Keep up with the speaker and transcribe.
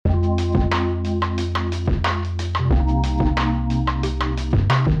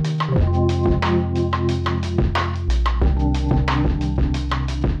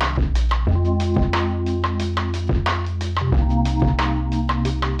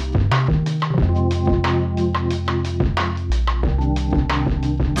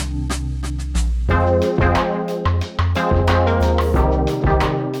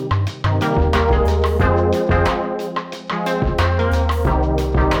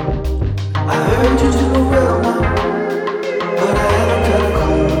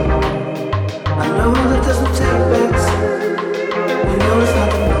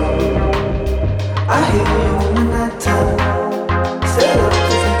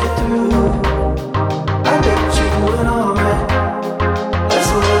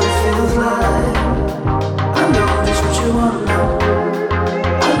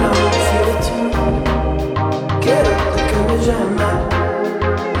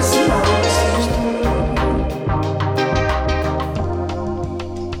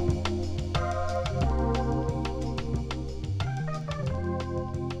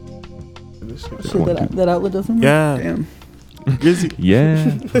That outlet doesn't work? Yeah. Damn. Yeah.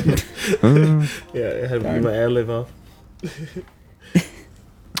 Yeah, I had to get my ad lib off.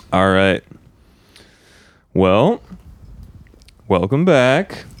 All right. Well, welcome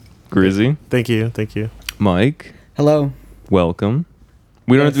back, Grizzy. Thank you. Mike, Hello. welcome.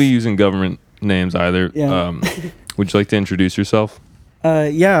 We don't have to be Yes. using government names either. Yeah. Would you like to introduce yourself?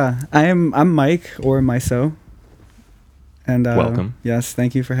 Yeah, I'm Mike or Miso. And Welcome. Yes,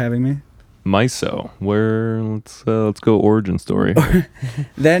 thank you for having me. Miso. Let's go origin story.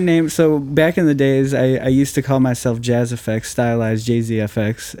 That name, so back in the days, I used to call myself Jazz FX, stylized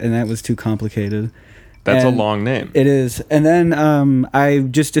JZFX, and that was too complicated. That's And a long name. It is. And then I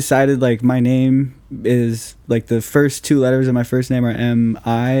just decided, like, my name is, like, the first two letters of my first name are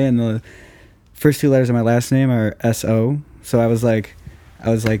M-I, and the first two letters of my last name are S-O. So I was like,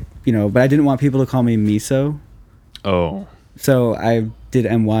 you know, but I didn't want people to call me Miso. Oh. So I did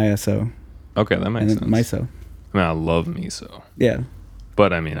M-Y-S-O. Okay, that makes And then sense. Miso. I mean, I love miso, Yeah.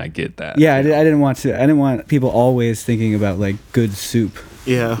 but I mean, I get that. Yeah, I didn't want people always thinking about, like, good soup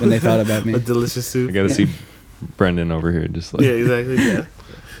Yeah. when they thought about me. A delicious soup. I got to see Brendan over here just like... Yeah, exactly. Yeah.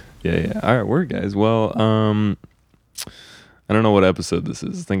 Yeah. All right, word, guys. Well, I don't know what episode this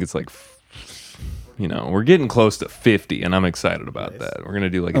is. I think it's like, we're getting close to 50, and I'm excited about Nice. that. We're going to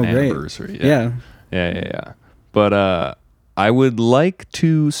do like an great. anniversary. Yeah. Yeah. But I would like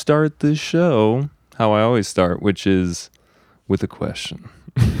to start this show how I always start, which is with a question.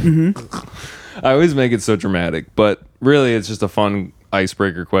 I always make it so dramatic, but really it's just a fun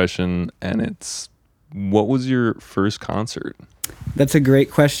icebreaker question, and it's, what was your first concert? That's a great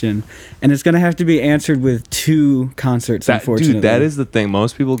question. And it's going to have to be answered with two concerts, unfortunately. Dude, that is the thing.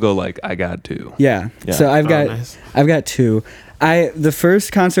 Most people go like, I got two. Yeah. Yeah. So I've Nice. got two. The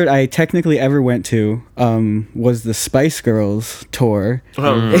first concert I technically ever went to was the Spice Girls tour in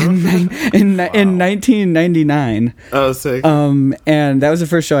 1999. Oh, sick. And that was the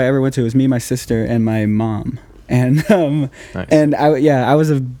first show I ever went to. It was me, my sister, and my mom. And Nice. and I was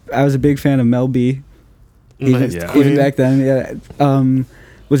a big fan of Mel B. Nice. Yeah. Even back then, yeah.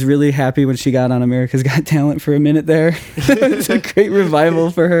 Was really happy when she got on America's Got Talent for a minute there. It was a great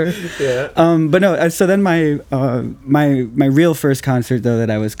revival for her. Yeah. But no, so then my real first concert, though, that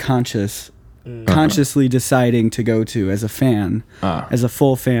I was consciously deciding to go to as a fan, as a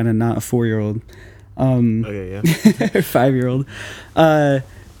full fan and not a 4-year-old, Okay, yeah. 5-year-old,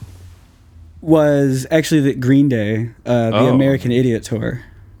 was actually the Green Day, the Oh. American Idiot tour.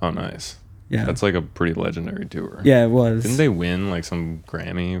 Oh, nice. Yeah. That's like a pretty legendary tour. Yeah, it was. Didn't they win like some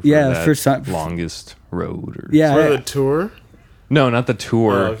Grammy for Yeah, that for some- longest road? Or Yeah. For the tour? No, not the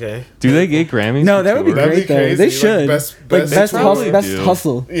tour. Oh, okay. Do they get Grammys? No, for that would be tour? That'd be great though. crazy. They Like, should. best best probably best do.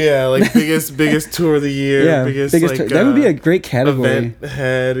 hustle. Yeah, like biggest tour of the year. Yeah, biggest biggest like, that would be a great category. event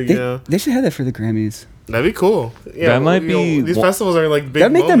head, you know. They should have that for the Grammys. That'd be cool. Yeah, That might you know, be these one- festivals are like big.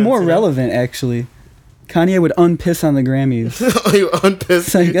 That'd make them more moments, you know? relevant, actually. Kanye would unpiss on the Grammys. Oh, you unpissed.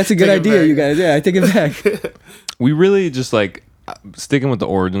 It's like, that's a good Take it idea, back. you guys. Yeah, I take it back. We really just like sticking with the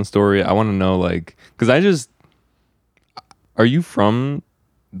origin story. I want to know, like, because are you from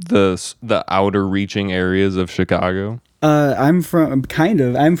the outer reaching areas of Chicago? I'm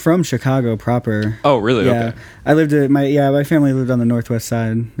from Chicago proper. Oh, really? Yeah, Okay. I lived at my family lived on the northwest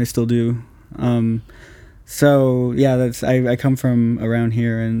side. They still do. So yeah, I come from around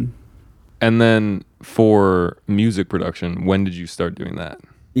here, And then for music production, when did you start doing that?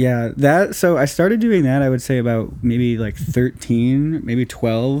 yeah, so I started doing that, I would say about maybe like 13, maybe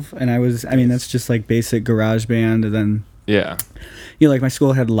 12, and I mean that's just like basic garage band, and then Yeah. like my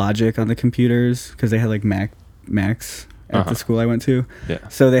school had Logic on the computers because they had like Macs at the school I went to. Yeah.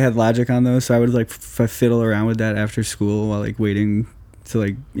 So they had Logic on those, so I would like fiddle around with that after school while like waiting to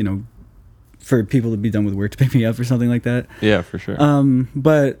like, you know, for people to be done with work to pick me up or something like that. Yeah, for sure.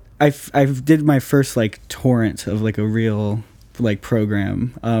 But I did my first like torrent of like a real like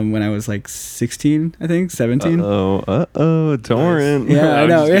program when I was like 16, I think 17. Torrent. Yeah, I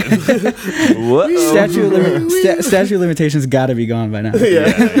know. What? Statute of limitations got to be gone by now.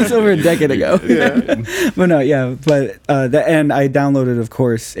 Yeah. It's over a decade ago. Yeah. But no, yeah, but and I downloaded, of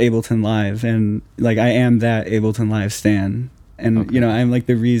course, Ableton Live, and like I am that Ableton Live stan. And, you know, I'm like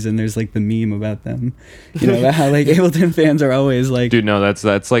the reason there's like the meme about them. You know, about how like Ableton fans are always like... Dude, no, that's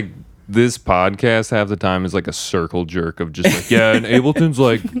like this podcast half the time is like a circle jerk of just like, yeah, and Ableton's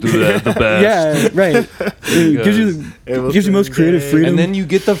like the best. Yeah, right. It gives you most creative freedom. And then you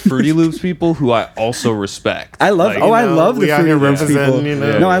get the Fruity Loops people who I also respect. I love. Like, I love the we out Fruity here Loops people. representing, you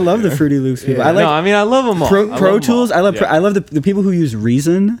know? No, I love the Fruity Loops people. Yeah. I like. no, I mean I love them all. Pro Tools. I love. Yeah. I love the people who use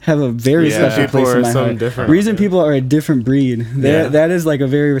Reason have a very Yeah, special people place in are my something heart. different. Reason people are a different breed. Yeah. That is like a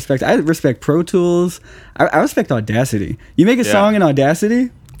very respect. I respect Pro Tools. I respect Audacity. You make a song in Audacity.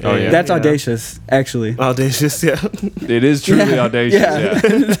 Oh, yeah. That's Yeah. audacious, actually. Audacious, yeah. It is truly Yeah. audacious. Yeah.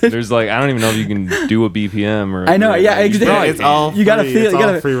 Yeah. There's like I don't even know if you can do a BPM or. I know, yeah, you exactly. probably It's can. all You gotta free. feel. It's You all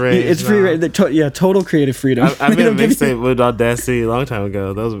gotta. free range. It's free. Yeah, total creative freedom. I They made a don't give you- mixtape with Audacity a long time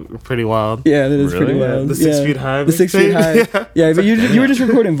ago. That was pretty wild. Yeah, that is pretty Really? wild. The 6 yeah. feet high. The 6 feet high. mixtape? Yeah, but you were just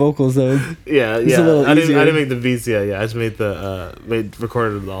recording vocals though. Yeah, It's yeah. a little I didn't easier. make the beats yet. Yeah, I just made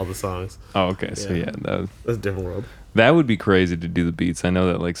recorded all the songs. Oh, okay. So Yeah. yeah, That's a different world. that would be crazy to do the beats. I know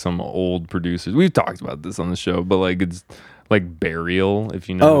that like some old producers. We've talked about this on the show, but like it's like Burial. If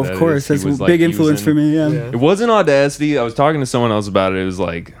you know. Oh, who of that course, is. He that's a was, big like, influence using- for me. Yeah. Yeah. It wasn't Audacity. I was talking to someone else about it. It was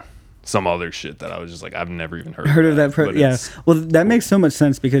like some other shit that I was just like, I've never even heard Of that. but Yeah. it's- Well, that makes so much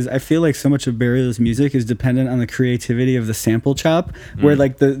sense because I feel like so much of Burial's music is dependent on the creativity of the sample chop, where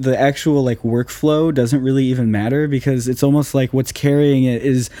like the actual like workflow doesn't really even matter because it's almost like what's carrying it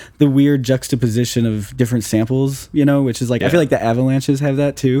is the weird juxtaposition of different samples, you know, which is like I feel Yeah. like the Avalanches have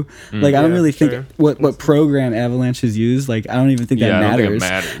that too. Like I don't Yeah, really think sure. what program Avalanches use. Like I don't even think that Yeah, I don't matters. think it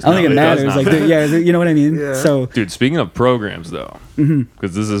matters. I don't think No, it it does matters. not Like matter. you know what I mean. Yeah. So Dude, speaking of programs though, Mm-hmm.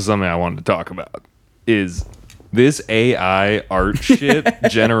 because this is something I wanted to talk about, is this AI art shit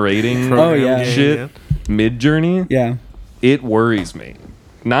generating Oh, yeah. shit mid journey. yeah. It worries me.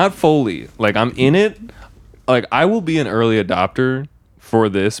 Not fully. Like I'm in it. Like I will be an early adopter for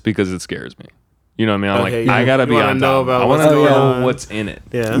this because it scares me. You know what I mean? I'm Okay, like, yeah. I gotta You be wanna on know top. about I want to what's know going on. what's in it.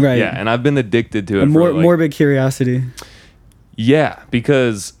 Yeah. Right. Yeah, and I've been addicted to it. More for like, morbid curiosity. yeah,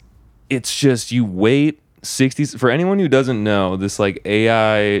 because it's just you wait 60 for anyone who doesn't know, this like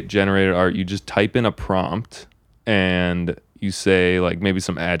AI generated art, you just type in a prompt and you say like maybe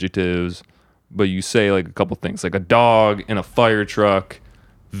some adjectives, but you say like a couple things like a dog in a fire truck,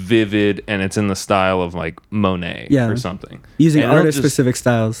 vivid, and it's in the style of like Monet Yeah. or something. Using And it'll artist just- specific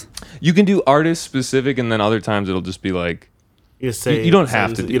styles. You can do artist specific and then other times it'll just be like, You say You don't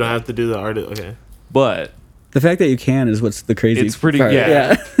have to do You don't that. have to do the art. Okay. but The fact that you can is what's the crazy. It's pretty- part.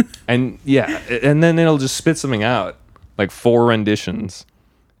 yeah. And yeah, and then it'll just spit something out, like 4 renditions,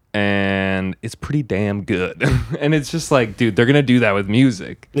 and it's pretty damn good. And it's just like, dude, they're gonna do that with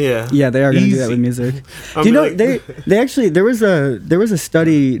music. Yeah. Yeah, they are going to do that Easy. with music. I Do you mean, know like- they actually there was a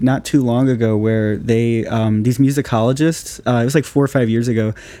study not too long ago where they these musicologists it was like 4 or 5 years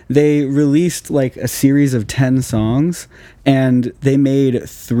ago they released like a series of 10 songs and they made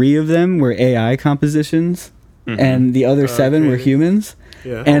 3 of them were AI compositions and the other 7 were okay. humans.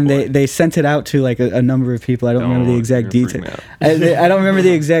 Yeah. And boy. they sent it out to like a number of people. I don't remember the Don't, exact you're freaking detail. out. I don't remember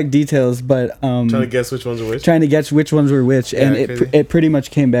the exact details, but Trying to guess which ones are which. trying to guess which ones were which, and Yeah, it crazy. it pretty much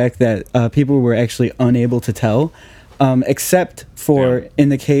came back that people were actually unable to tell, except for Yeah. in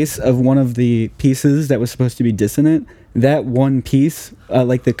the case of one of the pieces that was supposed to be dissonant. That one piece,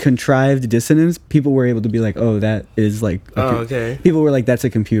 like the contrived dissonance, people were able to be like, "Oh, that is like." a Oh, com-" okay. People were like, "That's a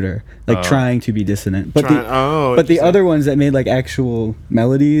computer," like trying to be dissonant. But Trying- oh, but the interesting. other ones that made like actual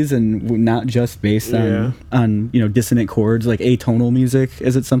melodies and were not just based Yeah. on dissonant chords, like atonal music,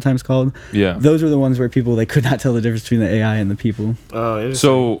 as it's sometimes called. Yeah. Those were the ones where people they could not tell the difference between the AI and the people. Oh, interesting.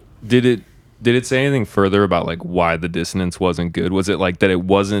 So did it say anything further about like why the dissonance wasn't good? Was it like that it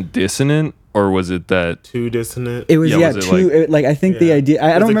wasn't dissonant, or was it that too dissonant. It was Yeah, yeah, was it too like I think the Yeah. idea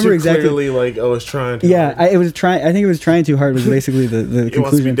I It's don't like remember too exactly. Clearly, like I was trying to. Yeah, I think it was trying too hard was basically the It wants to be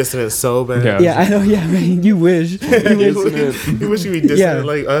conclusion. dissonant so bad. Yeah. Yeah, I know. Yeah, man, you wish. You wish you could be dissonant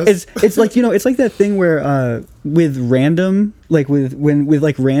like us. It's like it's like that thing where with random like with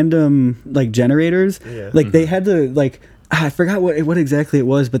random like generators Yeah. like they had to like I forgot what exactly it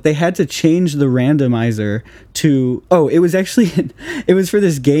was, but they had to change the randomizer to it was actually it was for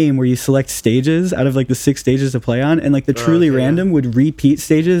this game where you select stages out of like the 6 stages to play on, and like the truly okay. random would repeat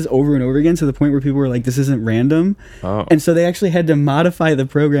stages over and over again to the point where people were like, this isn't random. Oh. And so they actually had to modify the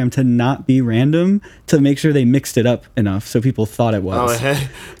program to not be random to make sure they mixed it up enough so people thought it was. Oh, hey,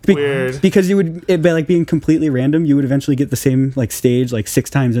 Be- weird. Because you would by like being completely random, you would eventually get the same like stage like 6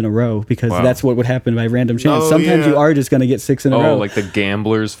 times in a row because Wow. that's what would happen by random chance. Oh, Sometimes yeah. you are just gonna get 6 in a row. like the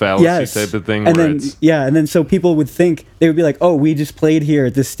gambler's fallacy type of thing And where then it's and then so people would think they would be like, "Oh, we just played here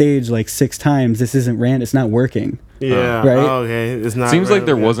at this stage like 6 times. This isn't random. It's not working." Yeah. Right? Oh, okay. It's not. seems like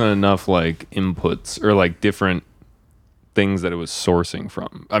there random, yeah. wasn't enough like inputs or like different things that it was sourcing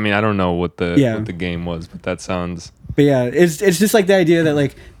from. I mean, I don't know what the Yeah. what the game was, but that sounds But yeah, it's just like the idea that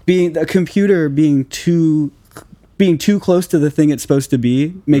like being a computer being too close to the thing it's supposed to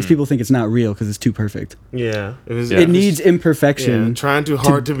be makes people think it's not real because it's too perfect. Yeah, Yeah. It needs imperfection. Yeah, trying too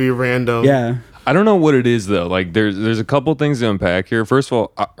hard to be random. Yeah. I don't know what it is though. Like there's a couple things to unpack here. First of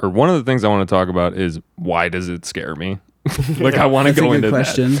all, or one of the things I want to talk about is why does it scare me? Like I want to That's a go good into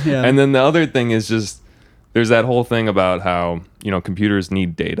question, that. yeah. And then the other thing is just there's that whole thing about how, computers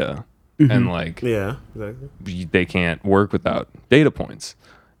need data Mm-hmm. and like Yeah, exactly. they can't work without data points.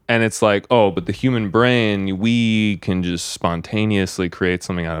 And it's like, oh, but the human brain, we can just spontaneously create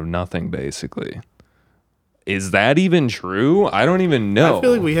something out of nothing, basically. Is that even true? I don't even know. I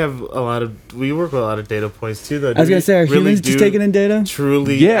feel like we work with a lot of data points too. Though, I was gonna say, are humans just taking in data?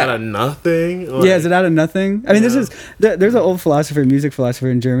 truly Yeah. out of nothing? Yeah, is it out of nothing? I mean, Yeah. there's an old music philosopher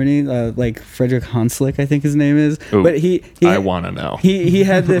in Germany, like Friedrich Hanslick, I think his name is. Ooh, But he I want to know. he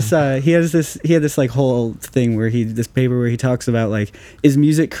had this he had this like whole thing where this paper where he talks about like, is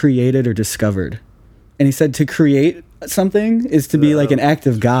music created or discovered? And he said to create something is to be like an act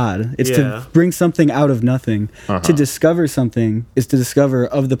of God. It's Yeah. to bring something out of nothing. To discover something is to discover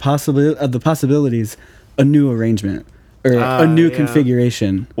of the possibilities a new arrangement or a new yeah.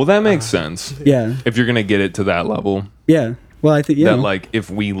 configuration. Well, that makes sense. Yeah. If you're going to get it to that level, Yeah. Well, I think yeah. that like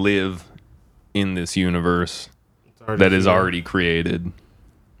if we live in this universe It's already that is here. already created,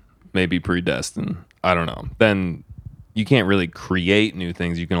 maybe predestined, I don't know, then you can't really create new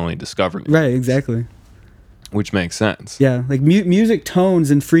things. You can only discover new Right, exactly. which makes sense. Yeah, like music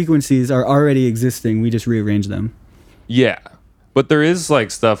tones and frequencies are already existing. We just rearrange them. Yeah. But there is like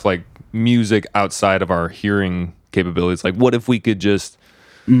stuff like music outside of our hearing capabilities. Like what if we could just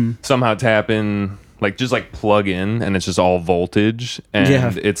somehow tap in, like just like plug in and it's just all voltage and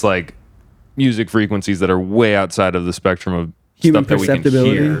Yeah. it's like music frequencies that are way outside of the spectrum of Human stuff that we can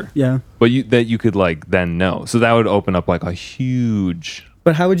perceptibility. hear. Yeah. But that you could like then know. So that would open up like a huge.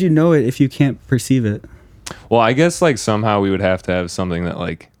 But how would you know it if you can't perceive it? Well, I guess like somehow we would have to have something that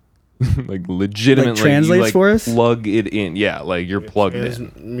like like legitimately translates like, for us? plug it in. Yeah, like you're plugged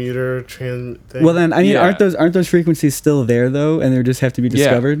in. Transmuter thing. Well, then I mean, Yeah. aren't those frequencies still there though, and they just have to be Yeah.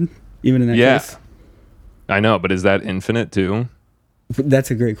 discovered, even in that Yeah. case? I know, but is that infinite too?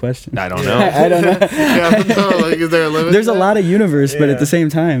 That's a great question. I don't know. I don't know. yeah, I don't know, like, is there a limit? There's to a that? lot of universe, but Yeah. at the same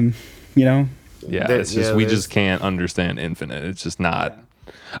time, Yeah, There- it's just yeah, we there's- just can't understand infinite. It's just not.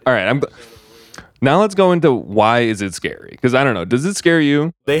 All right, now let's go into why is it scary? Because I don't know. Does it scare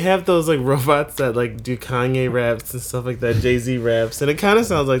you? They have those like robots that like do Kanye raps and stuff like that, Jay-Z raps, and it kind of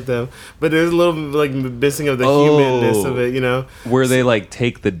sounds like them, but there's a little like missing of the humanness of it, you know. Where they like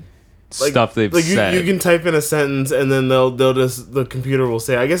take the Like, stuff they've like said. you can type in a sentence and then they'll just the computer will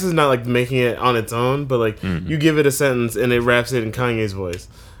say. I guess it's not like making it on its own, but like you give it a sentence and it raps it in Kanye's voice,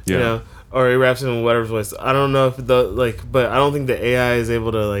 you Yeah. know, or it raps it in whatever's voice. I don't know if but I don't think the AI is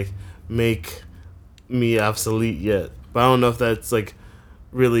able to like make me obsolete yet. But I don't know if that's like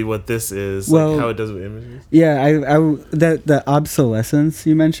really what this is, Well, like how it does with images. Yeah, that the obsolescence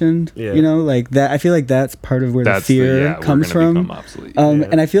you mentioned, Yeah. you know, like that. I feel like that's part of where That's the fear we're comes gonna from. become obsolete. Yeah.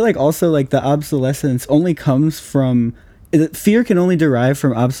 And I feel like also like the obsolescence only comes from fear can only derive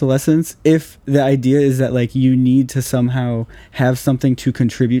from obsolescence if the idea is that like you need to somehow have something to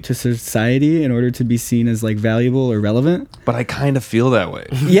contribute to society in order to be seen as like valuable or relevant. but I kind of feel that way.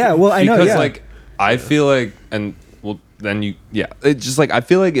 Yeah, well, I know. Because Yeah, like I feel like then it's just like I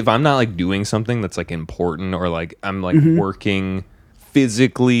feel like if I'm not like doing something that's like important or like I'm like working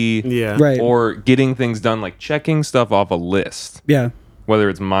physically Yeah, right. or getting things done, like checking stuff off a list, Yeah, whether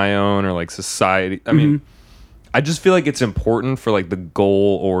it's my own or like society. I mean, I just feel like it's important for like the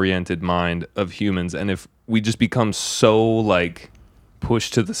goal oriented mind of humans. And if we just become so like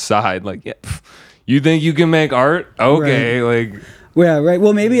pushed to the side, like, yeah, you think you can make art? Okay. Like, yeah, right.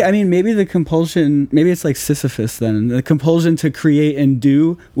 Well, maybe the compulsion. Maybe it's like Sisyphus. Then the compulsion to create and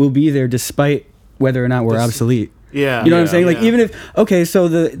do will be there despite whether or not we're obsolete. yeah. You know what I'm Yeah. saying? Like Yeah. even if so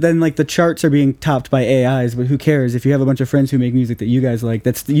then like the charts are being topped by AIs, but who cares if you have a bunch of friends who make music that you guys like?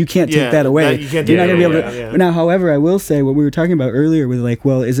 You can't take Yeah, that away. you can't You're take not it gonna be able away, to. yeah. Now, however, I will say what we were talking about earlier with like,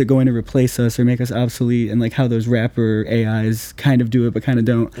 well, is it going to replace us or make us obsolete? And like how those rapper AIs kind of do it, but kind of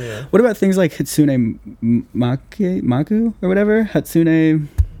don't. Yeah. What about things like Hatsune Maku or whatever? Hatsune.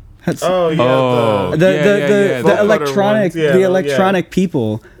 Oh yeah. Oh. The Yeah. the Vocoder electronic ones. Yeah, the yeah. electronic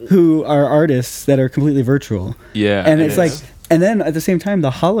people who are artists that are completely virtual. yeah. And it's like, is. and then at the same time,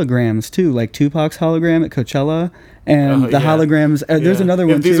 the holograms too, like Tupac's hologram at Coachella, and Oh, the yeah. holograms. There's Yeah. another If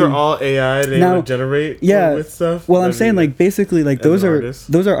one these too. are all AI, they Now- would generate yeah, with stuff. well, I'm that'd saying be- like basically like as an those are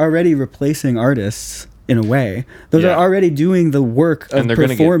artist. those are already replacing artists in a way. Those Yeah. are already doing the work of And they're gonna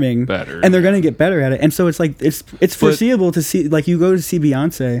get performing, better. and they're going to get better at it. And so it's like it's foreseeable to see, like, you go to see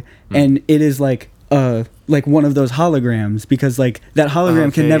Beyonce, and it is like one of those holograms, because like that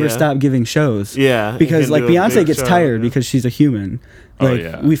hologram can Okay, never yeah. stop giving shows. Yeah, because you like can do a Beyonce big gets show, tired yeah. because she's a human. Oh, Like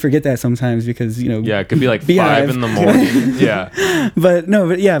yeah. we forget that sometimes because Yeah, it could be like Beehive. 5 in the morning. Yeah.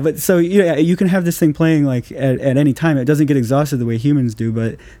 but so you can have this thing playing like at any time. It doesn't get exhausted the way humans do,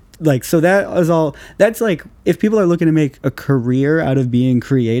 but like, so that is all. That's like, if people are looking to make a career out of being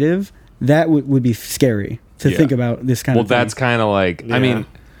creative, that would be scary to Yeah. think about this kind Well, of thing. that's kind of like, I Yeah. mean,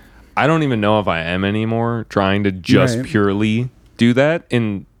 I don't even know if I am anymore trying to just Right. purely do that.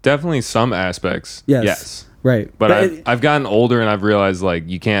 In definitely some aspects, Yes. Right. But it- I've gotten older and I've realized like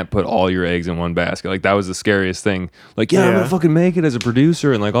you can't put all your eggs in one basket. Like that was the scariest thing. Like, yeah, I'm Yeah. gonna fucking make it as a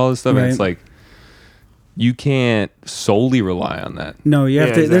producer and like all this stuff. And it's Right. like you can't solely rely on that. no, you have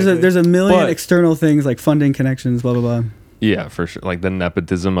Yeah, to. exactly. There's a million But- external things like funding, connections, blah blah blah. Yeah, for sure. Like the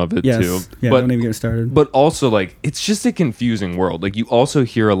nepotism of it Yes. too. Yeah. But Don't even get started. But also, like, it's just a confusing world. Like, you also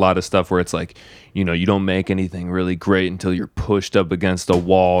hear a lot of stuff where it's like, you know, you don't make anything really great until you're pushed up against a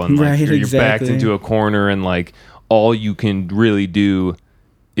wall and like Right, you're backed exactly. into a corner, and like all you can really do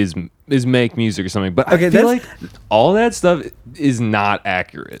is make music or something. But Okay, I feel like that's- all that stuff is not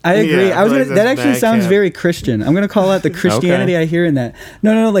accurate. I agree. Yeah, I was like gonna, that that's actually bad sounds cap. very Christian. I'm gonna call out the Christianity I hear in that.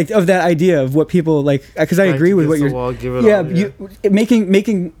 No, like of that idea of what people like, because I Back agree with what against you're. the wall, give it Yeah, all,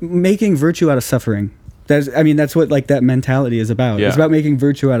 making virtue out of suffering. That's what like that mentality is about. Yeah. It's about making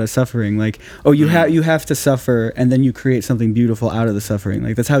virtue out of suffering. Like, oh, you have to suffer, and then you create something beautiful out of the suffering.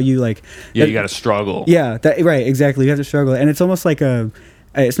 Like that's how you like. Yeah, that- you got to struggle. Yeah, that right, exactly. You have to struggle, and it's almost like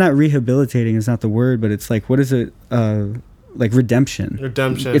it's not rehabilitating. It's not the word, but it's like, what is it? Like redemption.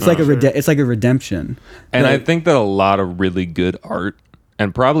 Redemption. It's like for sure. it's like a redemption. And I Like- think that a lot of really good art,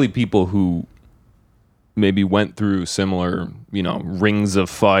 and probably people who maybe went through similar, you know, rings of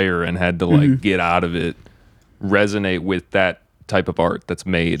fire and had to like Mm-hmm. get out of it, resonate with that type of art that's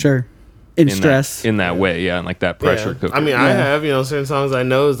made Sure. In in stress. that, in that way, yeah, and like that pressure Yeah. cooker. I mean, I Yeah. have, certain songs I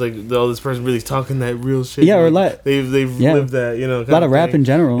know is like, oh, this person really talking that real shit. Yeah, or like, like- they've yeah. lived that, a lot of rap in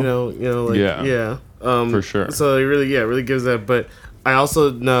general. Like, Yeah. yeah. For sure. So it really gives that. But I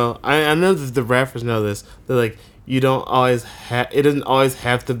also know, I know that the rappers know this. They're like, you don't always it doesn't always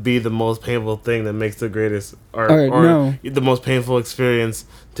have to be the most painful thing that makes the greatest art, Art, or no. the most painful experience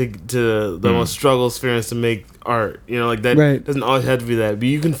to the most struggle experience to make art. Like that Right. doesn't always have to be that, but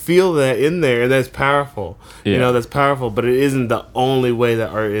you can feel that in there, and that's powerful. Yeah. That's powerful, but it isn't the only way that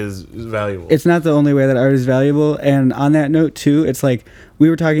art is valuable. It's not the only way that art is valuable. And on that note too, it's like we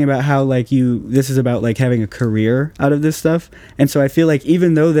were talking about how like this is about like having a career out of this stuff. And so I feel like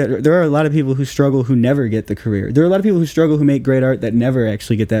even though that there are a lot of people who struggle who never get the career, there are a lot of people who struggle who make great art that never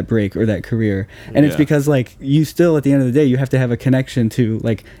actually get that break or that career. And it's Yeah. because like you still at the end of the day you have to have a connection to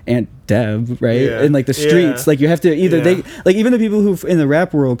like Aunt Deb, right? Yeah. And like the streets, Yeah. like you have to either Yeah. they like even the people who in the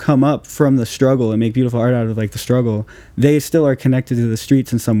rap world come up from the struggle and make beautiful art out of like the struggle, they still are connected to the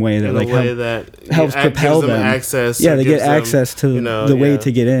streets in some way that in like a way help, that helps gives propel them. access. Yeah, or they get gives them, access to the way yeah.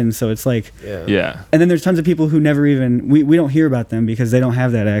 to get in. So it's like, Yeah. yeah. and then there's tons of people who never even we don't hear about them because they don't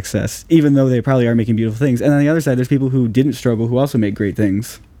have that access, even though they probably are making beautiful things. And on the other side, there's people who didn't struggle who also make great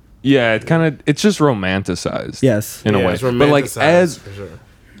things. Yeah, it's just romanticized. Yes. In a Yeah, way. it's But like romanticized, for sure.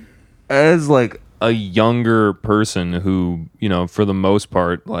 as like a younger person who, for the most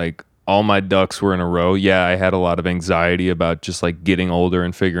part, like all my ducks were in a row. Yeah, I had a lot of anxiety about just like getting older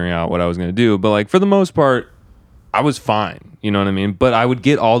and figuring out what I was going to do. But like for the most part, I was fine. You know what I mean? But I would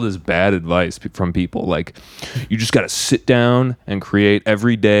get all this bad advice from people. Like, you just got to sit down and create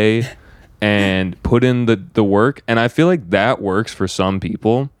every day and put in the work. And I feel like that works for some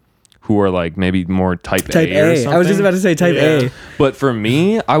people who are like maybe more type Type A or A. something. I was just about to say type Yeah. A. But for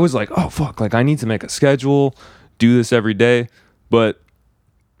me, I was like, oh, fuck. Like, I need to make a schedule, do this every day. But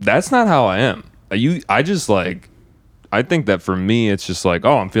that's not how I am. I just like, I think that for me, it's just like,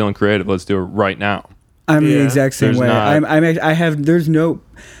 oh, I'm feeling creative. Let's do it right now. I'm the Yeah. exact same There's way. not- I have. There's no.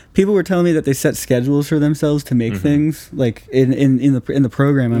 People were telling me that they set schedules for themselves to make things like in the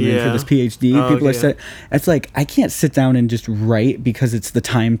program I'm in for Yeah. this PhD. Oh, People are okay. set. It's like I can't sit down and just write because it's the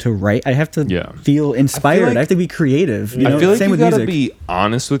time to write. I have to Yeah. feel inspired. I, like- have to be creative. You know? I feel like Same you with gotta music. be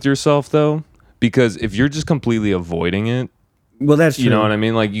honest with yourself, though, because if you're just completely avoiding it, Well, that's true. you know what I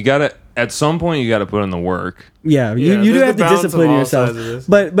mean? Like, you gotta, at some point, you gotta put in the work. Yeah, Yeah, you do there's have the to balance discipline of all yourself. sides of this.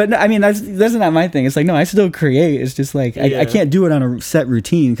 But no, I mean that's not my thing. It's like no, I still create. It's just like I Yeah. can't do it on a set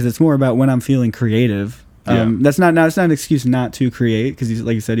routine because it's more about when I'm feeling creative. Yeah. That's not it's not an excuse not to create because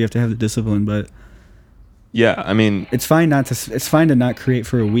like you said you have to have the discipline. But Yeah, I mean, It's fine to not create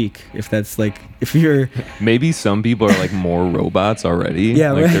for a week if that's like if you're maybe some people are like more robots already.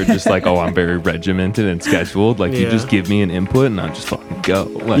 Yeah, like right. they're just like, oh, I'm very regimented and scheduled. Like you Yeah. just give me an input and I just fucking go.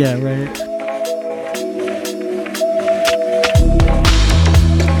 Like, yeah, right.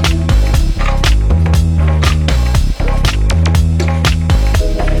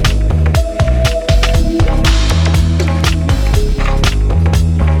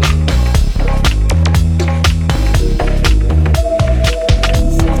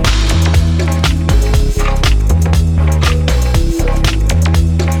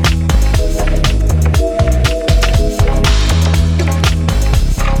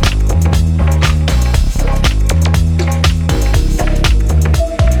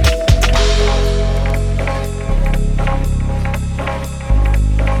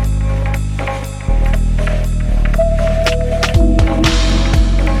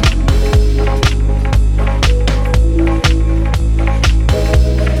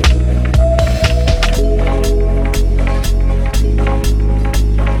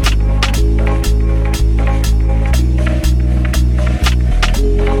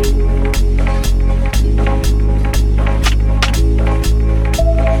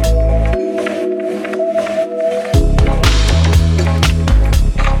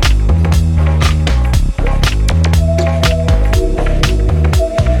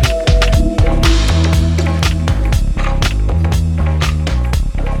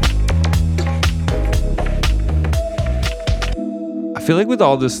 I feel like with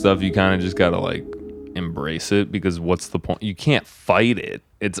all this stuff, you kind of just gotta like embrace it because what's the point? You can't fight it.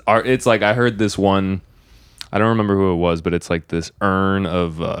 It's art. It's like I heard this one. I don't remember who it was, but it's like this urn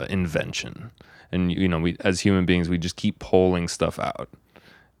of invention, and you know, we as human beings, we just keep pulling stuff out,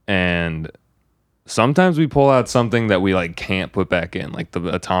 and sometimes we pull out something that we like can't put back in, like the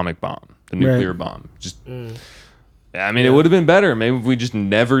atomic bomb, the nuclear bomb. Just, I mean, it would have been better maybe if we just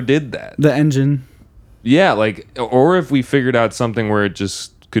never did that. The engine. Yeah, like, or if we figured out something where it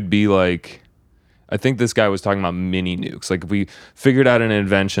just could be like, I think this guy was talking about mini nukes. Like, if we figured out an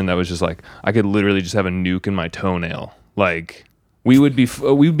invention that was just like, I could literally just have a nuke in my toenail. Like, we'd be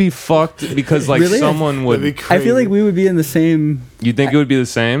fucked because like Really? someone would. That'd be I feel like crazy. we would be in the same. You think it would be the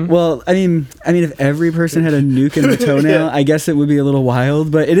same? Well, I mean, if every person had a nuke in the toenail, I guess it would be a little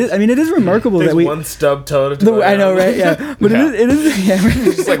wild. But it is. I mean, it is remarkable Takes that we. one stub toe to I know, right? Yeah, but Yeah. it is. Yeah,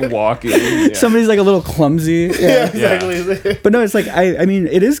 right. just like walking. Yeah. Somebody's like a little clumsy. Yeah, exactly. But no, it's like I mean,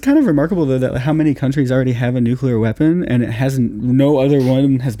 it is kind of remarkable though that how many countries already have a nuclear weapon, and it hasn't. No other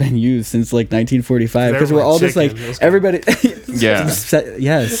one has been used since like 1945 because we're all just like Chicken. Let's go. everybody. Yeah.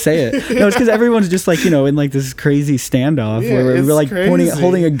 Yeah, say it. No, it's because everyone's just like in like this crazy standoff Yeah, where we're it's like crazy.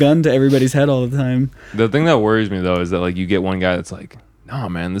 holding a gun to everybody's head all the time. The thing that worries me though is that like you get one guy that's like, no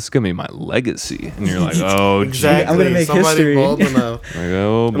man, this is gonna be my legacy, and you're like, oh, Exactly. I'm gonna make Somebody history. bold enough. geez. Like,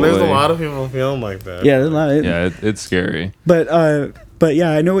 oh boy. And there's a lot of people feeling like that. Yeah, there's a lot. Yeah, it's scary. But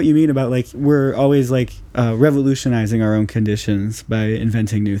yeah, I know what you mean about like we're always like revolutionizing our own conditions by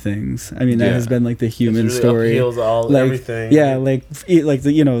inventing new things. I mean that Yeah. has been like the human It really story. appeals all Like everything. yeah, like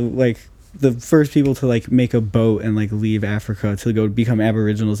like the first people to like make a boat and like leave Africa to go become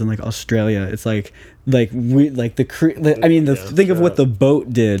Aboriginals in like Australia. It's like we like think of what the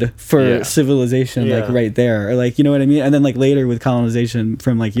boat did for Yeah. civilization like Yeah. right there, or like you know what I mean. And then like later with colonization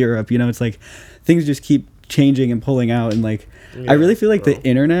from like Europe, it's like things just keep changing and pulling out, and like I really feel like the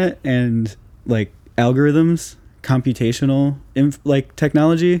internet and like algorithms, computational like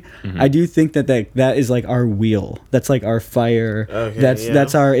technology, I do think that is like our wheel. That's like our fire. Okay,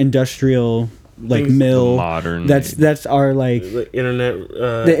 That's our industrial like Things- mill. Modern. That's our like The internet.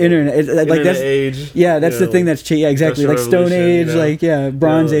 the internet. Like internet that's age. yeah. That's the you thing know, that's yeah exactly like Industrial Stone Revolution, Age, like yeah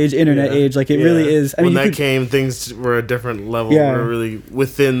Bronze Age, Internet Age. Like it really is. I mean, when you that could, came, things were a different level. Yeah. We're really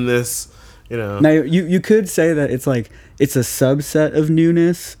within this. now you could say that it's like it's a subset of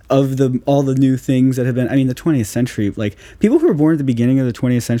newness of all the new things that have been. I mean, the 20th century, like people who were born at the beginning of the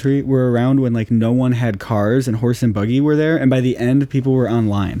 20th century were around when like no one had cars and horse and buggy were there, and by the end, people were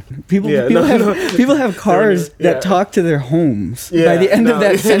online. People have cars Yeah. that talk to their homes Yeah, by the end of no,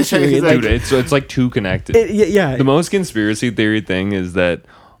 that century. exactly. Like, Dude, it's like too connected. yeah. The most conspiracy theory thing is that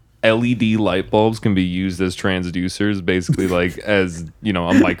LED light bulbs can be used as transducers, basically like as a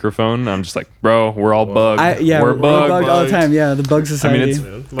microphone. I'm just like, bro, we're all bugged. we're bugged. bugged all the time. Yeah, the bug society.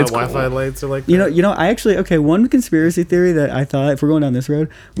 it's- My It's Wi-Fi cool. lights are like You that. know, I actually, one conspiracy theory that I thought, if we're going down this road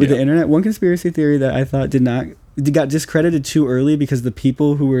with the internet, one conspiracy theory that I thought did not it got discredited too early because the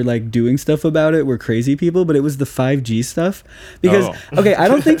people who were like doing stuff about it were crazy people, but it was the 5G stuff. Because okay, I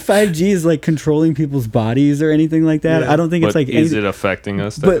don't think 5G is like controlling people's bodies or anything like that. Yeah. I don't think it's like is it affecting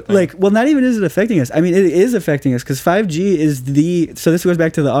us? but like, well, not even is it affecting us. I mean, it is affecting us because 5G is so this goes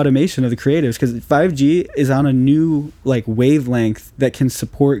back to the automation of the creatives, because 5G is on a new like wavelength that can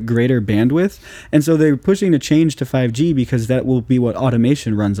support greater bandwidth, and so they're pushing to change to 5G because that will be what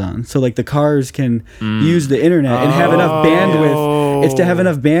automation runs on. So like the cars can use the internet and have enough bandwidth. It's to have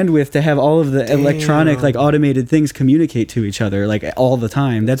enough bandwidth to have all of the electronic like automated things communicate to each other like all the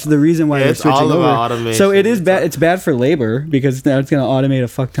time. That's the reason why they're switching over. So it is bad. It's bad for labor because now it's going to automate a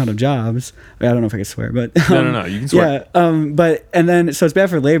fuck ton of jobs. I don't know if I can swear, but no, you can swear. Yeah, but and then so it's bad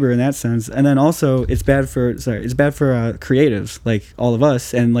for labor in that sense, and then also it's bad for creatives like all of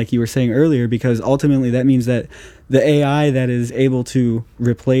us, and like you were saying earlier, because ultimately that means that the AI that is able to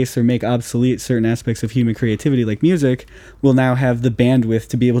replace or make obsolete certain aspects of human creativity, like music, will now have the bandwidth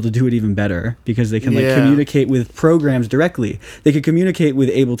to be able to do it even better because they can like communicate with programs directly. They can communicate with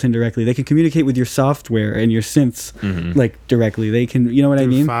Ableton directly. They can communicate with your software and your synths like directly. They can, you know what I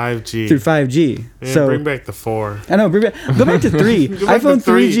mean? 5G. Through 5G. Man, so bring back the 4. I know. Go back to 3. back iPhone to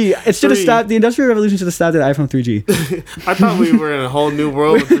 3. 3G. It should have stopped. The Industrial Revolution should have stopped at iPhone 3G. I thought we were in a whole new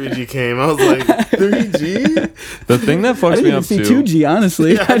world when 3G came. I was like, 3G? The thing that fucks I me didn't up see too. 2G,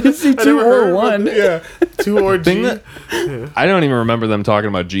 honestly. I didn't see 2 or 1. Yeah, 2 or G. Thing that, I don't even remember them talking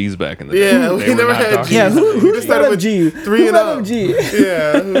about G's back in the day. Yeah, They we were never not had talking G's. Yeah, about who just brought started up with G? 3 Who and brought up. up G?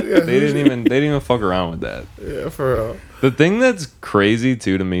 Yeah. They didn't even fuck around with that. Yeah, for real. The thing that's crazy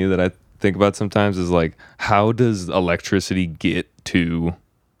too to me that I think about sometimes is like, how does electricity get to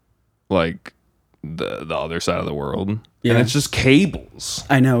like the other side of the world? Yeah. And it's just cables.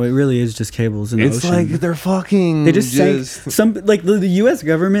 I know, it really is just cables in the It's ocean. like they're fucking. They just sank some, like the U.S.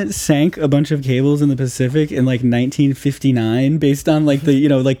 government sank a bunch of cables in the Pacific in like 1959 based on like the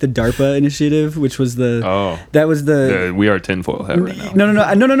like the DARPA initiative, which was that was the we are tinfoil hat right now.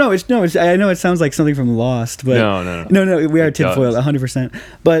 No. It's I know it sounds like something from Lost, but no. We are tinfoil, 100%.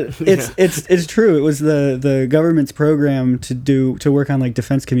 But it's true. It was the government's program to work on like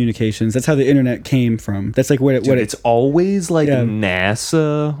defense communications. That's how the internet came from. That's like It's always like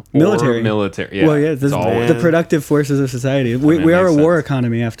NASA or military. Yeah. Well, yeah, the productive forces of society. We are a war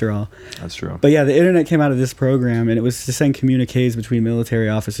economy after all. That's true. But yeah, the internet came out of this program, and it was to send communiques between military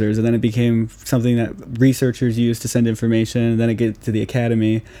officers, and then it became something that researchers used to send information, and then it get to the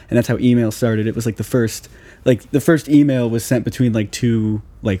academy, and that's how email started. It was like the first email was sent between like 2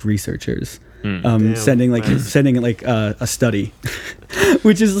 like researchers. Sending a study,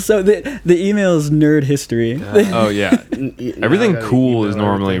 which is so the email is nerd history. Oh yeah, everything cool is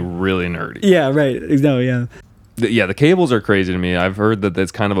normally really nerdy. Yeah, right. No, yeah. The cables are crazy to me. I've heard that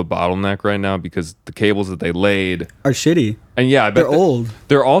that's kind of a bottleneck right now because the cables that they laid are shitty. And yeah, I bet they're old.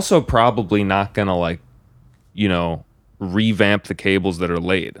 They're also probably not gonna revamp the cables that are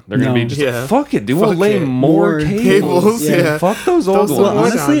laid. They're gonna be just fuck it, dude. We'll lay more cables. Yeah. Fuck those old ones. Well,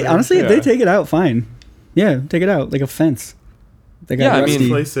 honestly, if they take it out, fine. Yeah, take it out like a fence. They got rusty.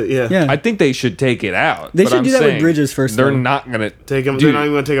 Replace it. Yeah. I think they should take it out. They should do that with bridges first. They're not gonna take them. They're not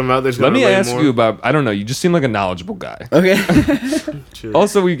even gonna take them out. Let me ask you about. I don't know. You just seem like a knowledgeable guy. Okay.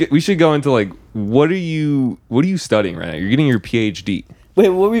 Also, we should go into like what are you studying right now? You're getting your PhD. Wait,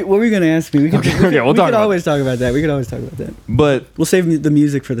 what were you going to ask me? We could always talk about that. We could always talk about that. But we'll save the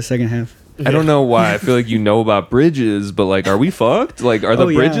music for the second half. I don't know why. I feel like you know about bridges, but like, are we fucked? Like, are the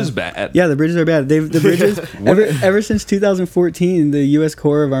bridges bad? Yeah, the bridges are bad. The bridges ever since 2014, the U.S.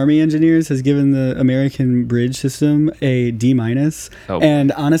 Corps of Army Engineers has given the American bridge system a D-.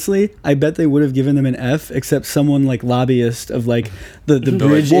 And honestly, I bet they would have given them an F, except someone like lobbyist of like the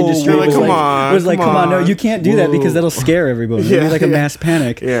bridge industry was like, come on, no, you can't do that because that'll scare everyone. It'll be like a mass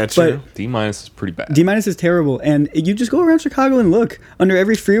panic. Yeah, true. But D- is pretty bad. D- is terrible, and you just go around Chicago and look under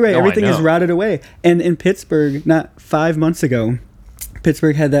every freeway, everything is rotted away. And in Pittsburgh, not 5 months ago,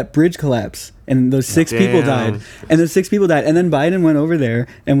 Pittsburgh had that bridge collapse, and those 6 people died. And those 6 people died. And then Biden went over there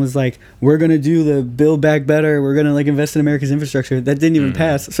and was like, "We're gonna do the Build Back Better. We're gonna like invest in America's infrastructure." That didn't even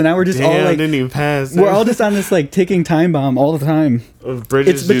pass. So now we're just all like, didn't even pass. We're all just on this like ticking time bomb all the time.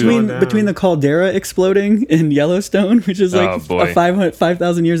 Bridges it's between the caldera exploding in Yellowstone, which is like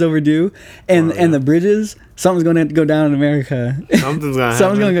 5,000 years overdue, and the bridges. Something's going to go down in America. Something's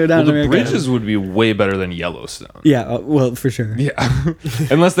going to go down in America. The bridges would be way better than Yellowstone. Yeah, well, for sure. Yeah.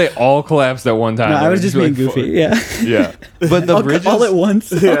 Unless they all collapsed at one time. No, I was just being goofy. Yeah. Yeah. But the bridges. All at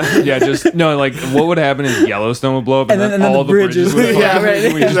once. Yeah, just, no, like, what would happen is Yellowstone would blow up and then all the bridges would Yeah, right.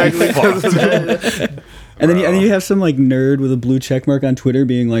 Exactly. And then you have some like nerd with a blue check mark on Twitter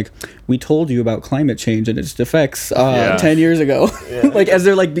being like, "We told you about climate change and its effects 10 years ago." Yeah. Like as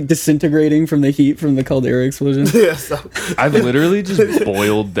they're like disintegrating from the heat from the caldera explosion. Yeah, so, I've literally just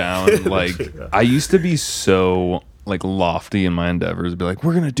boiled down. Like, I used to be so like lofty in my endeavors, be like,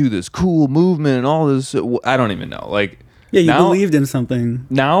 we're gonna do this cool movement and all this. I don't even know. Like, Yeah, you now, believed in something.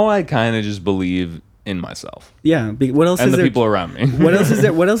 Now I kind of just believe in myself Yeah. What else and is the there? people around me. What else is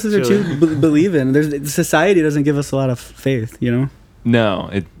there? What else is there to believe in? Society doesn't give us a lot of faith, you know. No,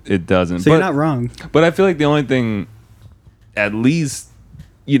 it doesn't. So you're not wrong. But I feel like the only thing, at least,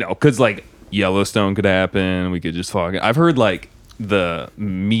 you know, because like Yellowstone could happen. We could just fucking. I've heard like the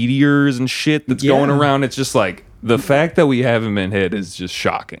meteors and shit that's going around. It's just like the fact that we haven't been hit is just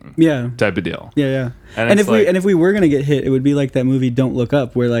shocking. Yeah. Type of deal. Yeah. And if we were gonna get hit, it would be like that movie Don't Look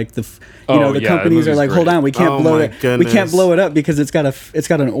Up, where like the companies are like, hold on, we can't blow it. Goodness. We can't blow it up because it's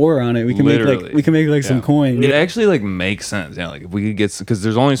got an ore on it. We can make like some coin. It actually like makes sense. Yeah, like if we could get, because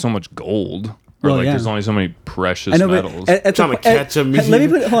there's only so much gold. Or Well, like yeah. there's only so many precious I know, metals. but Trying to catch a let me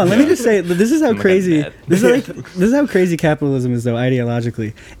put. Hold on. Let me just say this is how Like a crazy. net. This is how crazy capitalism is, though,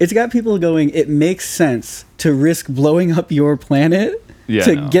 ideologically. It's got people going. It makes sense to risk blowing up your planet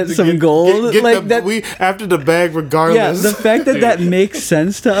to get some gold Get like that. We after the bag Yeah, regardless. the fact that makes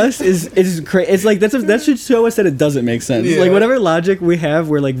sense to us is crazy. It's like that should show us that it doesn't make sense. Yeah. Like whatever logic we have,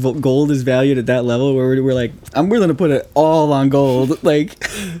 where like gold is valued at that level, where we're like, I'm willing to put it all on gold. Like,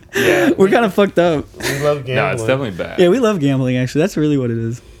 we're kind of fucked up. We love gambling. No, it's definitely bad. Yeah, we love gambling. Actually, that's really what it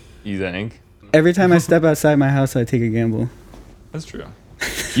is. You think? Every time I step outside my house, I take a gamble. That's true.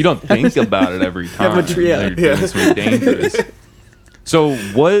 You don't think about it every time. but yeah. You're doing something dangerous. So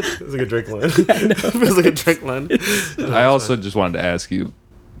what? Feels like a Drake line. Feels like a Drake line. I also just wanted to ask you,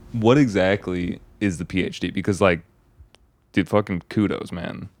 what exactly is the PhD? Because like, dude, fucking kudos,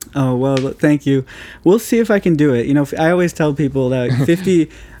 man. Oh well, thank you. We'll see if I can do it. You know, I always tell people that 50.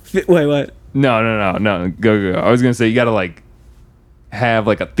 Wait, what? No. Go. I was gonna say you gotta like have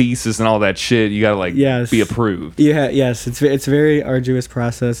like a thesis and all that shit. You gotta like be approved. Yeah, yes, it's a very arduous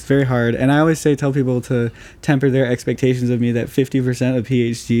process. It's very hard, and I always tell people to temper their expectations of me that 50% of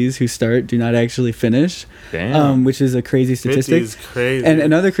PhDs who start do not actually finish. Damn. Which is a crazy statistic. 50 is crazy. And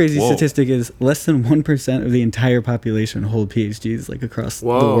another crazy Whoa. statistic is less than 1% of the entire population hold PhDs like across the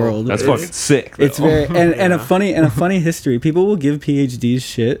world. That's fucking sick. Though. It's very and a funny history. People will give PhDs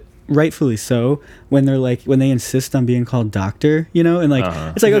shit, rightfully so, when they insist on being called doctor, you know, and like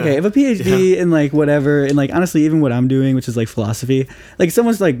it's like, okay, if a PhD in like whatever, and like honestly, even what I'm doing, which is like philosophy, like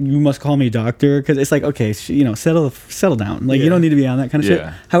someone's like, you must call me doctor, because it's like, okay, you know, settle down, like you don't need to be on that kind of shit.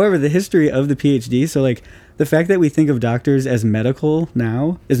 However, the history of the PhD, so like the fact that we think of doctors as medical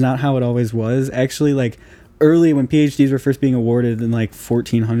now is not how it always was. Actually, like early when PhDs were first being awarded in like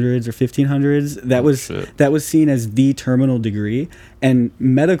 1400s or 1500s, that was seen as the terminal degree, and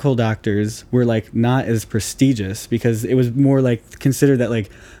medical doctors were like not as prestigious because it was more like considered that like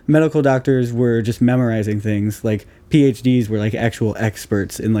medical doctors were just memorizing things, like PhDs were like actual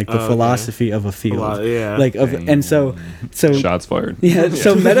experts in like the philosophy of a field. And so shots fired. Yeah,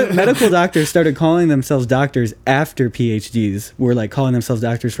 so medical doctors started calling themselves doctors after PhDs were like calling themselves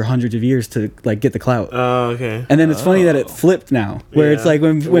doctors for hundreds of years to like get the clout. Oh, okay. And then it's funny that it flipped now, where it's like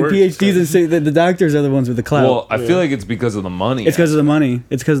when PhDs and say that the doctors are the ones with the clout. Well, I feel like it's because of the money. It's because of the money.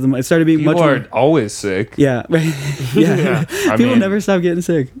 It's because it started being People much are more. always sick. Yeah, right. Yeah. I People mean, never stop getting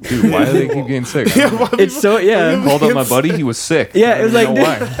sick. Dude, why do they keep getting sick? It's so Called up my buddy. He was sick. Yeah, it was I like,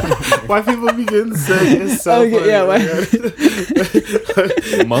 don't know Why people be getting sick? It's so Okay, funny. yeah, why- why.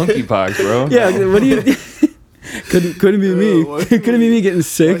 Monkeypox, bro. yeah. What do you? couldn't be me. Why- Couldn't be me getting Why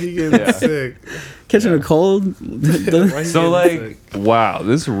sick, he getting Yeah. sick? catching a cold. Why he So getting like, sick? wow,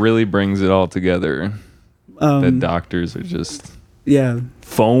 this really brings it all together. That doctors are just Yeah.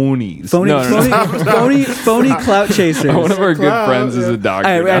 phonies. Phony, No, no, no. phony clout chasers. One of our good Clown, friends is a doctor.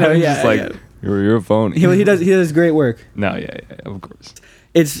 I know, I'm yeah, just like, yeah. you're a phony. He does great work. No, yeah, of course.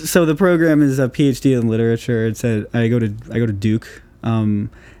 It's so the program is a PhD in literature. It's I go to Duke,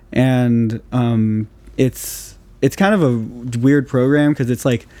 it's kind of a weird program because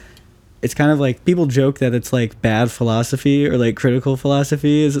it's kind of like people joke that it's like bad philosophy or like critical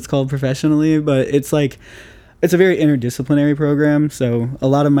philosophy as it's called professionally, but it's like it's a very interdisciplinary program. So a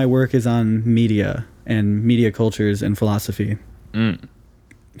lot of my work is on media and media cultures and philosophy.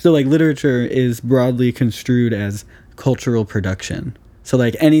 So like literature is broadly construed as cultural production. So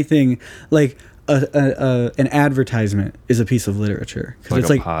like anything like an advertisement is a piece of literature because Like it's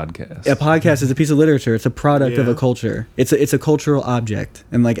a like podcast. a podcast is a piece of literature. It's a product of a culture. It's a cultural object,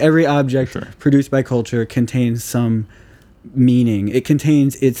 and like every object produced by culture contains some meaning. It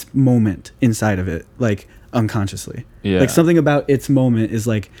contains its moment inside of it, like unconsciously. Yeah. Like something about its moment is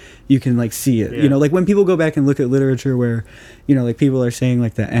like you can like see it. Yeah. You know, like when people go back and look at literature where, you know, like people are saying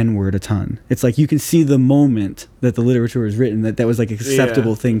like the N word a ton. It's like you can see the moment that the literature was written, that was like an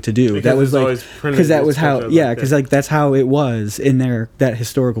acceptable thing to do. Because that was it's like always printed, because that was it's how printed yeah like because that. like that's how it was in that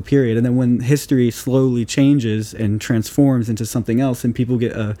historical period. And then when history slowly changes and transforms into something else, and people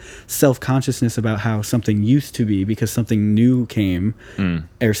get a self-consciousness about how something used to be because something new came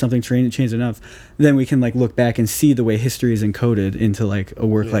or something changed enough, then we can like look back and see the way history is encoded into like a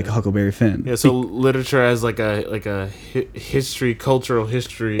work like Huckleberry Finn. Yeah, so literature has like a history, cultural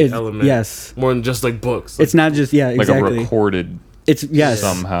history It's- element. yes. More than just like books. It's not just like exactly. a recorded It's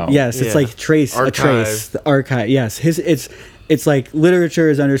somehow. Yes, it's Yeah. like a trace, the archive. Yes, it's like literature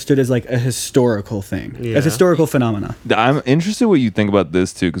is understood as like a historical thing, Yeah. a historical phenomena. I'm interested what you think about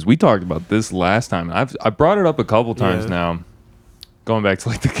this too, because we talked about this last time. I brought it up a couple times Yeah. now. Going back to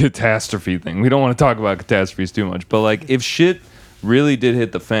like the catastrophe thing, we don't want to talk about catastrophes too much, but like if shit really did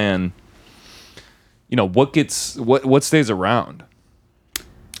hit the fan, you know what stays around?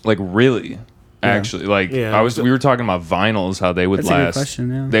 Like really, actually, like Yeah. we were talking about vinyls, how they would That's a good last.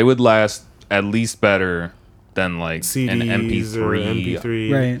 question, yeah. They would last at least better than like CDs an or MP3,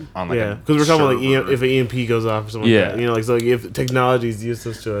 MP3. Right. on like Yeah, a because we're talking about like server. if an EMP goes off or something Yeah. like that. You know, like so like if technology is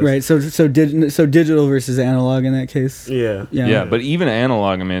useless to us. Right. So digital versus analog in that case. Yeah. Yeah. But even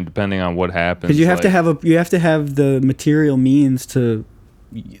analog, I mean, depending on what happens, Because you have like, to have the material means to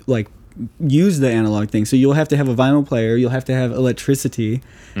like use the analog thing. So you'll have to have a vinyl player. You'll have to have electricity.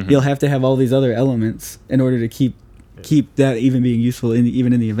 Mm-hmm. You'll have to have all these other elements in order to keep that even being useful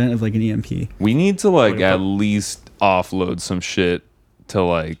even in the event of like an EMP. we need to like Like, at least offload some shit to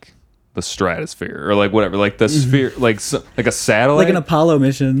like the stratosphere or like whatever, like the sphere, like like a satellite. Like an Apollo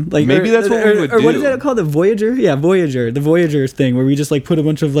mission. Like Maybe that's what we would or what do. is that called? The Voyager? Yeah, Voyager. The Voyager thing where we just like put a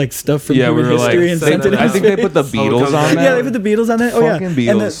bunch of like stuff from yeah, we human were like, history and sent it I into think they space. put the Beatles on that. Yeah, they put the Beatles on that. Oh yeah, Fucking And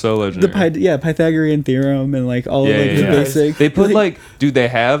Beatles, so legendary. The Pythagorean theorem and like all Yeah, of like yeah, the yeah. basic. They put like, dude, they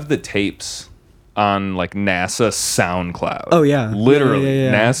have the tapes on like NASA SoundCloud. Oh, yeah. Literally,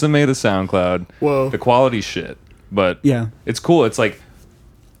 Yeah. NASA made a SoundCloud. Whoa. The quality shit, but Yeah. it's cool. It's like,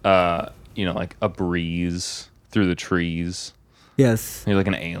 you know, like a breeze through the trees. Yes. You're like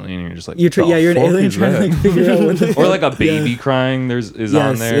an alien. You're just like, You're "The you're an fuck alien is trying to that?" like figure out what the or like a baby Yeah. crying. Is Yes,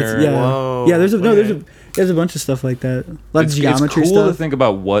 on there. yeah. Whoa, Yeah, there's okay. a bunch of stuff like that. A lot It's of geometry cool to stuff. think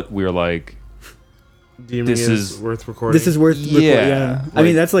about what we're like. Deeming This it is- worth recording. This is worth Yeah, I mean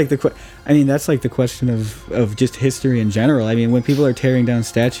like- that's like the question of just history in general. I mean, when people are tearing down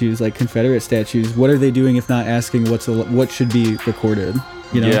statues like Confederate statues, what are they doing if not asking what should be recorded?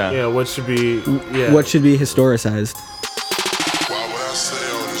 You know, Yeah. Yeah, what should be? Yeah. what should be historicized? Why would I say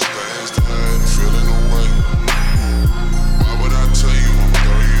all these things to hide feeling away? Why would I tell you I'm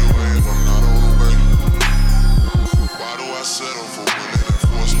 30 away if I'm not on the way? Why do I settle for women that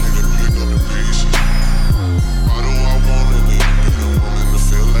force me to pick up the pieces? Why do I want an independent woman to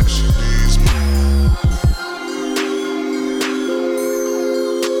feel like she needs me?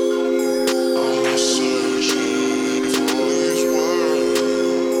 I'm searching for these words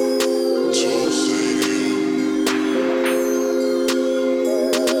to say to you.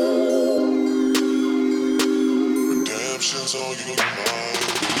 Redemption's all you mind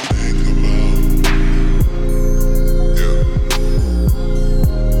think about. Yeah.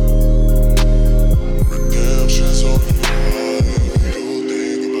 Redemption's all you mind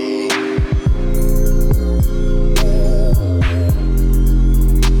think about.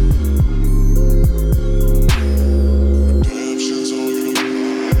 Redemption's all you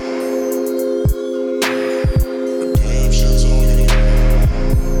mind. Redemption's all you mind.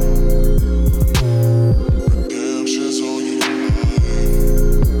 Redemption's all you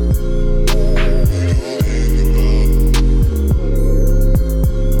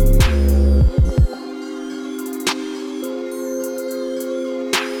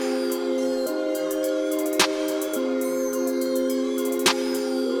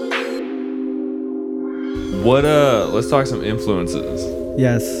What let's talk some influences.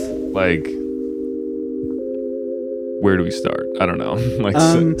 Yes. Like, where do we start? I don't know. Like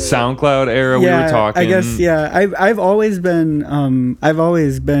SoundCloud era, we were talking. I guess yeah. I've always been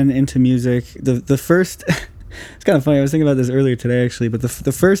into music. The first it's kind of funny. I was thinking about this earlier today actually, but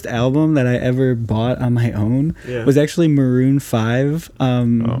the first album that I ever bought on my own Yeah. was actually Maroon 5.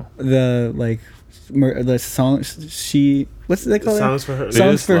 Oh. The like the song she what's they call Songs it? for Her.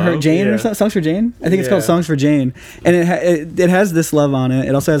 Songs Is for Her Love? Jane Yeah. or something. Songs for Jane. I think it's called Yeah. Songs for Jane, and it has This Love on it.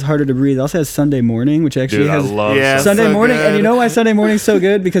 It also has Harder to Breathe. It also has Sunday Morning, which actually Dude, I has love Yeah. Sunday so Morning. And good. you know why Sunday Morning's so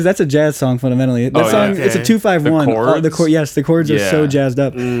good? Because that's a jazz song fundamentally. That Oh, yeah. song it's a Okay. 2-5-1. The chords? Yes, the chords are Yeah. so jazzed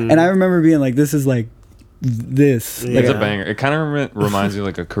up, and I remember being like, this is like this. Yeah. Like, It's a Yeah. banger. It kind of reminds me of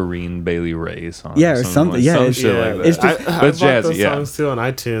like a Corinne Bailey Ray song. Yeah, or something. Like, Yeah, some it's- shit Yeah, like that. it's just- I But it's bought jazzy, those yeah. songs too on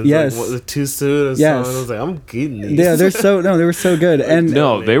iTunes. Yes. Like, the Too Soon Yes. song. I was like, I'm getting these. Yeah, they were so good. And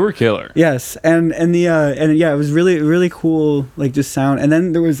No, they were killer. yes, and it was really cool, like just sound. And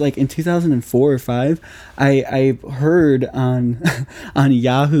then there was like in 2004 or 5, I heard on on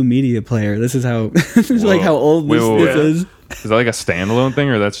Yahoo Media Player. This is how this is like Whoa. how old Wait, this, wait, this wait. is. Is that like a standalone thing,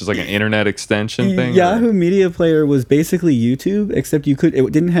 or that's just like an internet extension thing? or- Yahoo Media Player was basically YouTube, except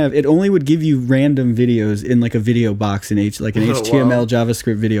it only would give you random videos in like a video box in like an Oh, HTML wow.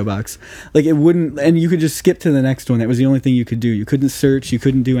 JavaScript video box. Like it wouldn't, and you could just skip to the next one. That was the only thing you could do. You couldn't search, you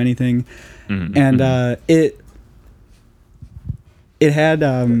couldn't do anything, Mhm, and mhm. it had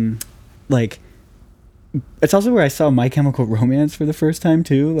like. It's also where I saw My Chemical Romance for the first time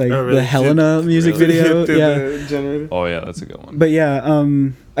too, like Oh, really? the Helena music Really? video. Did Yeah, the generator? Oh yeah, that's a good one. but yeah,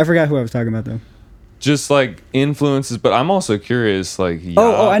 I forgot who I was talking about though. Just like influences, but I'm also curious. Like,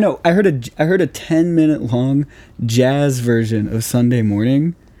 Oh, I know. I heard a 10-minute long jazz version of Sunday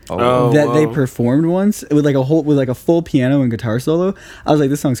Morning Oh, that they wow. performed once with like a full piano and guitar solo. I was like,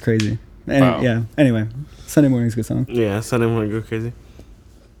 this song's crazy. And Wow. yeah. Anyway, Sunday Morning's a good song. Yeah, Sunday Morning Go Crazy.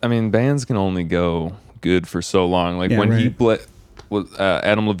 I mean, bands can only go good for so long. Like Yeah, when he right. was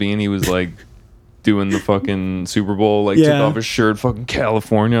Adam Levine, he was like doing the fucking Super Bowl, like took Yeah. off his shirt, fucking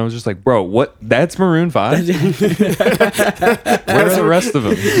California. I was just like, bro, what? That's Maroon 5? Where are the rest of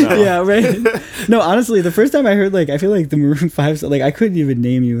them? No. Yeah, right. No, honestly, the first time I heard I feel like the Maroon 5 song, like I couldn't even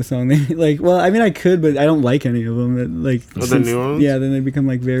name you a song. Well, I mean I could, but I don't like any of them. the new ones? Yeah, then they become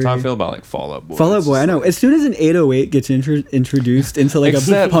like very. That's how I feel about like Fall Out Boy. Fall Out It's Boy, just I know. like- As soon as an 808 gets introduced into like a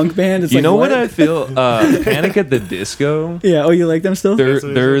Except- punk band, it's you like, know what I feel? Panic at the Disco. Yeah. Oh, you like them still? There, That's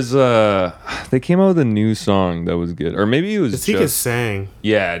what it there's they came out with a new song that was good, or maybe it was Zeke is just sang.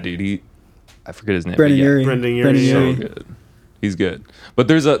 yeah, dude. I forget his name. but Brendan yeah, Urie. Brendan Urie, Brendan yeah. so Urie. good. He's good. But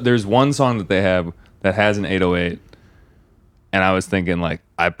there's one song that they have that has an 808, and I was thinking like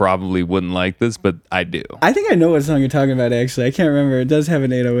I probably wouldn't like this, but I do. I think I know what song you're talking about. Actually, I can't remember. It does have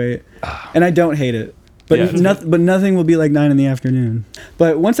an 808, and I don't hate it. But Yeah, it's but nothing will be like 9 in the afternoon.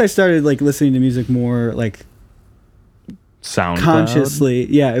 But once I started like listening to music more like SoundCloud. consciously,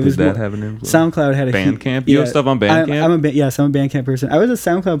 yeah, it Did was that more, have an influence? Bandcamp had a Bandcamp? You have stuff on Bandcamp? I'm a Bandcamp person. I was a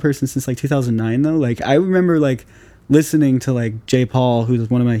SoundCloud person since like 2009 though. Like I remember like listening to like J. Paul, who's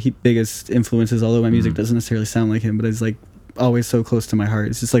one of my biggest influences. Although my Mm-hmm. music doesn't necessarily sound like him, but it's like always so close to my heart.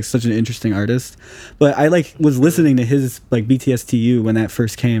 It's just like such an interesting artist. But I like was listening to his like BTSTU when that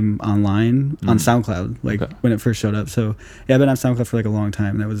first came online on SoundCloud, like Mm. Okay. when it first showed up. So yeah, I've been on SoundCloud for like a long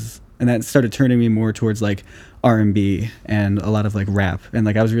time. And that started turning me more towards like R&B and a lot of like rap. And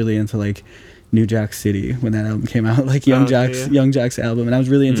like I was really into like New Jack City when that album came out, like Young Jock's album, and I was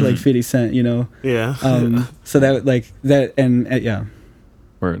really into like 50 Cent, you know. Yeah. So that like that and yeah.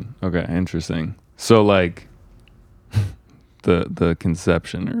 Word. Okay, interesting. So like the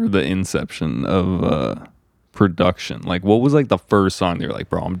conception or the inception of production. Like what was like the first song that you're like,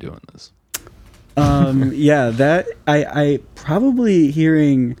 bro, I'm doing this? Yeah, that I probably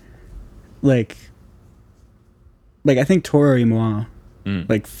hearing like I think Toro y Moi,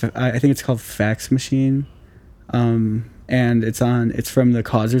 like I think it's called Fax Machine, and it's from the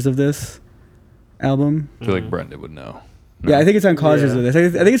Causers of This album. I feel like Brenda would know. Yeah, I think it's on Causers Yeah. of This.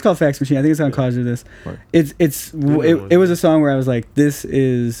 I think it's called Fax Machine. I think it's on Causers of This. Right. It was a song where I was like, this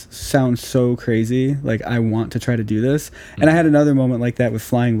sounds so crazy. Like I want to try to do this. And I had another moment like that with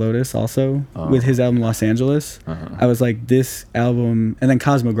Flying Lotus also with his album Los Angeles. I was like, this album, and then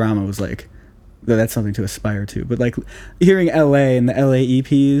Cosmogramma was like, that's something to aspire to. But like hearing LA and the LA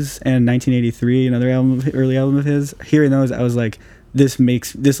EPs and 1983, another early album of his, hearing those, I was like, this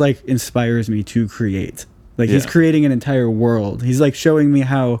like inspires me to create. Like he's Yeah. creating an entire world. He's like showing me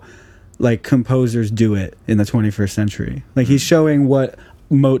how like composers do it in the 21st century. Like he's showing what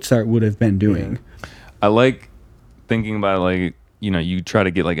Mozart would have been doing. I like thinking about like, you try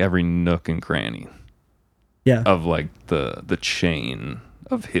to get like every nook and cranny Yeah. of like the chain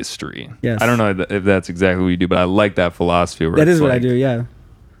of history. Yes. I don't know if that's exactly what you do, but I like that philosophy. Where That it's is what I like- do, yeah.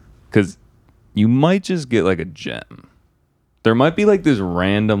 Because you might just get like a gem. There might be like this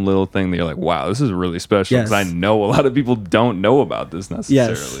random little thing that you're like, wow, this is really special. Because Yes. I know a lot of people don't know about this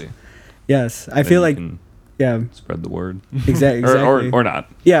necessarily. Yes. I Then feel you like can- Yeah. Spread the word. Exactly. or not.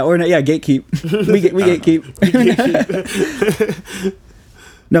 Yeah, or not. Yeah, gatekeep. We gatekeep.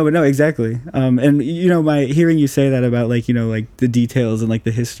 No, but no, exactly. And you know, my hearing you say that about like, you know, like the details and like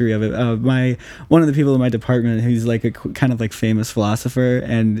the history of it. One of the people in my department who's like a kind of like famous philosopher,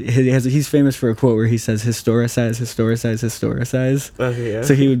 and he's famous for a quote where he says historicize, historicize, historicize. Okay, yeah.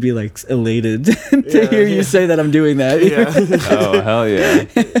 So he would be like elated to hear you say that I'm doing that. Yeah. Oh hell yeah!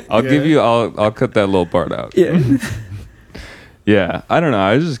 I'll cut that little part out. Yeah. Yeah, I don't know.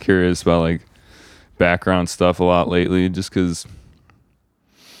 I was just curious about like background stuff a lot lately, just because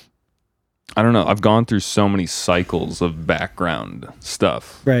I don't know. I've gone through so many cycles of background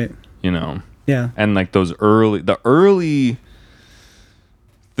stuff, Right. you know, Yeah. and like the early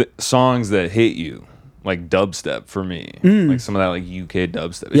songs that hit you, like dubstep for me, like some of that like UK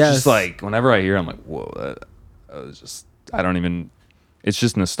dubstep. It's Yes. just like whenever I hear, I'm like, whoa, that was just. I don't even. It's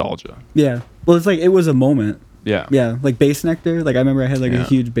just nostalgia. Yeah. Well, it's like it was a moment. Yeah. Yeah. Like Bass Nectar. Like I remember I had like a Yeah.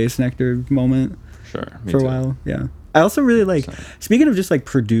 huge Bass Nectar moment. Sure. Me For too. a while. Yeah. I also really like, speaking of just like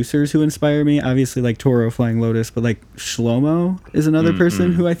producers who inspire me, obviously like Toro, Flying Lotus, but like Shlomo is another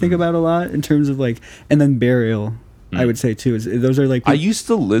person who I think about a lot in terms of like, and then Burial, I would say too. Those are like, I used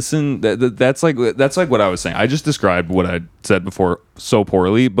to listen. That's like what I was saying. I just described what I said before so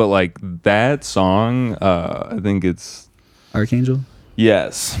poorly, but like that song, I think it's Archangel.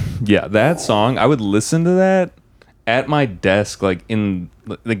 yes, yeah, that song. I would listen to that at my desk, like in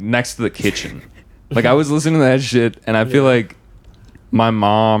like next to the kitchen. Like I was listening to that shit, and I feel like my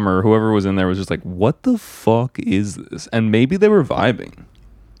mom or whoever was in there was just like, "What the fuck is this?" And maybe they were vibing.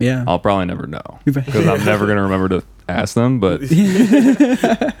 Yeah. I'll probably never know because I'm never gonna remember to ask them. But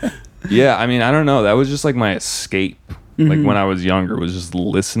yeah, I mean, I don't know. That was just like my escape. Like when I was younger, was just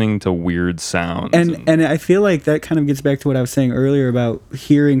listening to weird sounds. And I feel like that kind of gets back to what I was saying earlier about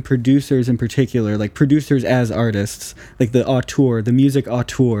hearing producers in particular, like producers as artists, like the auteur, the music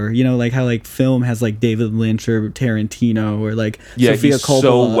auteur, you know, like how like film has like David Lynch or Tarantino or like Yeah, Sofia he's Coppola.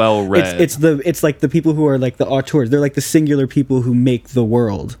 so well read. It's like the people who are like the auteurs. They're like the singular people who make the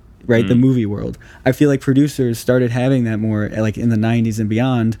world, right? The movie world. I feel like producers started having that more like in the 90s and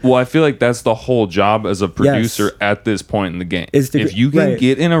beyond. Well, I feel like that's the whole job as a producer at this point in the game. Is to if be- you can right.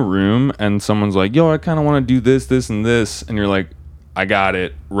 get in a room and someone's like, "Yo, I kind of want to do this, this, and this," and you're like, "I got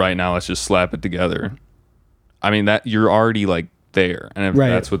it right now. Let's just slap it together." I mean, that you're already like there, and if Right.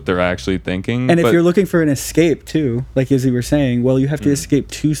 that's what they're actually thinking. And if but- you're looking for an escape too, like as you were saying, well, you have to escape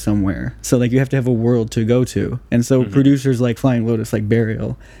to somewhere. So like you have to have a world to go to. And so producers like Flying Lotus, like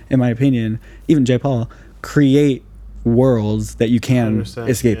Burial, in my opinion, even J. Paul, create worlds that you can 100%,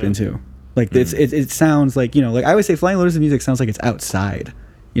 escape yeah. into. Like it sounds like, you know, like I always say Flying Lotus music sounds like it's outside.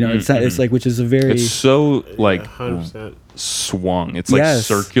 You know, it's like, which is a very it's so like 100%. swung. It's like Yes.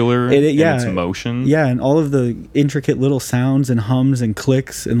 circular It- in yeah. its motion. yeah, and all of the intricate little sounds and hums and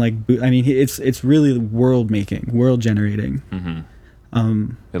clicks and like I mean, it's really world making, world generating.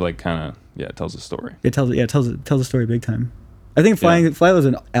 It like kind of tells a story. It tells a story big time. I think Flylo's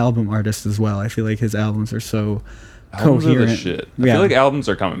an album artist as well. I feel like his albums are so Albums are coherent. the shit. I Yeah. feel like albums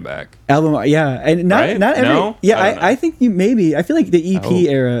are coming back. Album, yeah, and not Right? not every. No? Yeah, I don't know. I think you maybe. I feel like the EP I hope.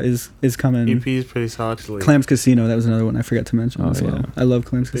 era is coming. EP is pretty solid. Actually. Clams Casino, that was another one I forgot to mention Oh, as well. yeah. I love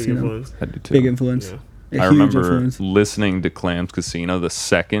Clams Big Casino. influence. I do too. Big influence. Yeah. A I huge remember influence. listening to Clams Casino, the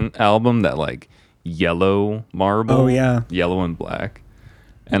second album, that like yellow marble. Oh, yeah. Yellow and black.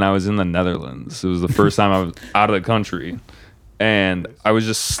 And I was in the Netherlands. It was the first time I was out of the country. And I was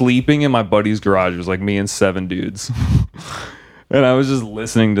just sleeping in my buddy's garage. It was like me and 7 dudes. And I was just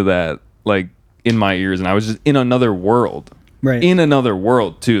listening to that like in my ears. And I was just in another world. Right. In another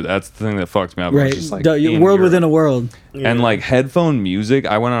world too. That's the thing that fucked me up. I was Right. just, like, The in world Europe. within a world. And like headphone music,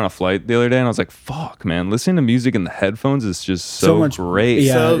 I went on a flight the other day and I was like, "Fuck, man! Listening to music in the headphones is just so much- great.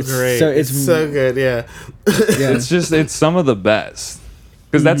 yeah. So it's great. so- it's it's- so good. Yeah. Yeah. It's some of the best."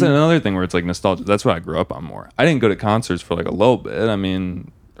 Because that's another thing where it's like nostalgia. That's what I grew up on more. I didn't go to concerts for like a little bit. I mean,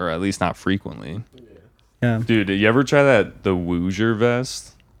 or at least not frequently. Yeah. Dude, did you ever try that the Woozer vest?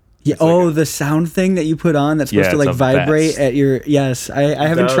 Yeah. Oh, the sound thing that you put on that's supposed Yeah, to it's like a vibrate vest. at your. Yes, I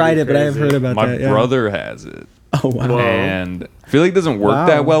haven't That would tried be it, but I have crazy. heard about My that. Yeah. brother has it. Oh wow. Whoa. And I feel like it doesn't work Wow.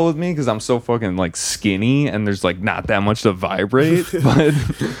 that well with me because I'm so fucking like skinny and there's like not that much to vibrate.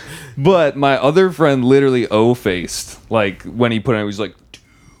 But my other friend literally O-faced like when he put it on, he was like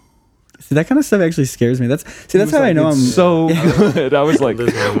See, that kind of stuff actually scares me. That's how I know I'm so good. I was like,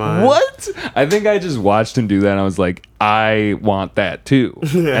 Lose my mind. what? I think I just watched him do that and I was like, I want that too.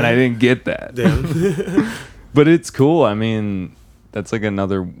 And I didn't get that. Damn. But it's cool. I mean, that's like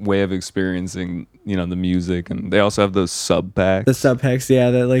another way of experiencing, the music. And they also have those sub packs. the sub packs.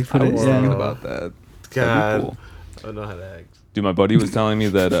 Yeah, that like put I it. was Yeah. thinking about that. God. cool. I don't know how to act. Dude, my buddy was telling me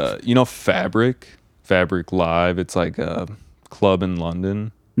that Fabric Live. It's like a club in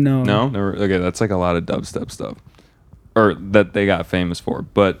London. No. No, never. Okay, that's like a lot of dubstep stuff, or that they got famous for.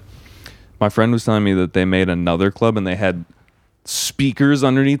 But my friend was telling me that they made another club and they had speakers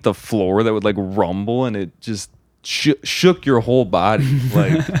underneath the floor that would like rumble, and it just shook your whole body.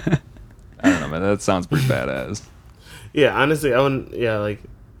 Like, I don't know, man. That sounds pretty badass. Yeah, honestly, I wouldn't. Yeah, like,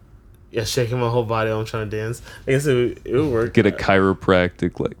 shaking my whole body while I'm trying to dance. I guess it would work. Get a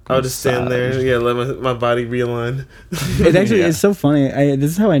chiropractic like. I'll just stand there. massage. Yeah, let my body realign. It actually Yeah. it's so funny.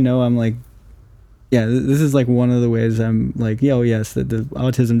 This is how I know I'm like, yeah, this is like one of the ways I'm like, yes, that the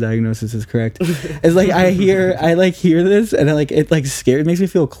autism diagnosis is correct. It's like I hear this and it scares, it makes me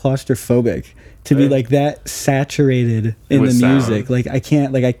feel claustrophobic to be Right. like that saturated in With the sound. music. Like I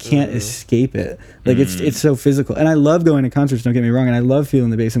can't escape it. Like it's so physical. And I love going to concerts, don't get me wrong, and I love feeling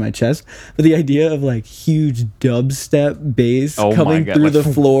the bass in my chest. But the idea of like huge dubstep bass Oh my coming God, through like, the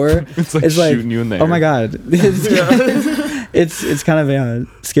floor, It's like shooting you in the oh my air. god, it's kind of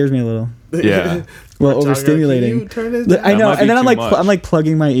scares me a little. Yeah. Well, Can overstimulating. you turn this I That know, might and be then I'm too like much. I'm like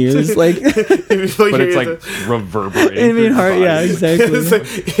plugging my ears, like But But it's like reverberating. I mean, through your hard, yeah, body. exactly. It's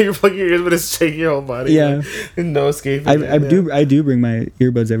like you're plugging your ears, but it's shaking your whole body. Yeah. Like, no escaping. I do bring my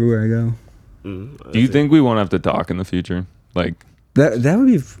earbuds everywhere I go. Do you think we won't have to talk in the future? Like,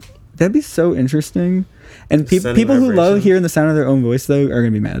 That'd be so interesting. And Sending people who love vibrations. hearing the sound of their own voice though are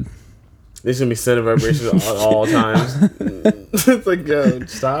gonna be mad. There's gonna be sending vibrations at all times. It's like, yo,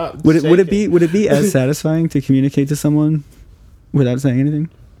 stop. Would it shaking. be as satisfying to communicate to someone without saying anything?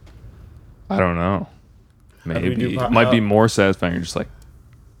 I don't know. do we do Maybe po- it might be more satisfying. You're just like,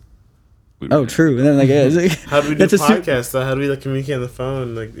 Oh, true. And then like, yeah, it's like How do we do that's a su- podcasts? Though? How do we like communicate on the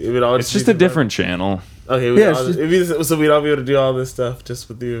phone? Like it would all it's be just a through different channel. Okay, Yeah, it's so we'd all be able to do all this stuff just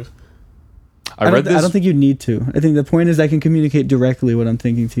with you. I read this. I don't think you need to. I think the point is I can communicate directly what I'm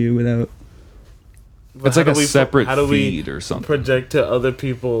thinking to you without. But it's how like do a we- separate how do we feed or something. project to other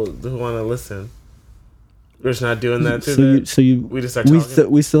people who want to listen? We're just not doing that too. We just start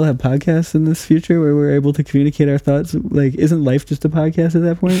talking. We still have podcasts in this future where we're able to communicate our thoughts. Like, isn't life just a podcast at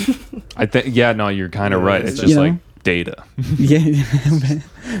that point? I think. Yeah, no, you're kind of Yeah, right. it's It's you just know? like data. Yeah.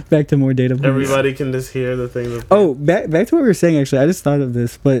 Back to more data points. Everybody can just hear the thing. That Oh, back to what we were saying. Actually, I just thought of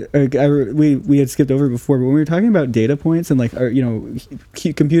this, but we had skipped over it before. But when we were talking about data points and like,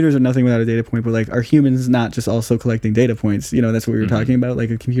 computers are nothing without a data point. But like, are humans not just also collecting data points? That's what we were talking about, like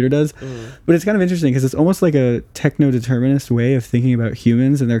a computer does. But it's kind of interesting because it's almost like a techno-determinist way of thinking about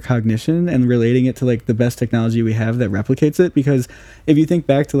humans and their cognition and relating it to like the best technology we have that replicates it. Because if you think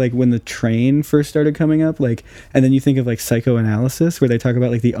back to like when the train first started coming up, like, and then you think of like psychoanalysis where they talk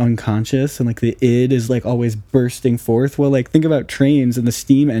about like the unconscious and like the id is like always bursting forth. Well, like think about trains and the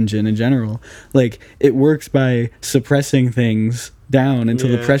steam engine in general. Like it works by suppressing things down until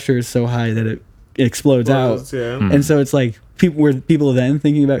the Yeah. pressure is so high that it explodes out. Yeah. And so it's like people then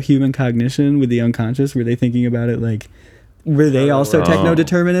thinking about human cognition with the unconscious? Were they thinking about it like, were they also Oh.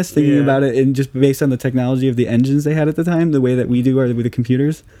 techno-determinists thinking Yeah. about it and just based on the technology of the engines they had at the time, the way that we do are with the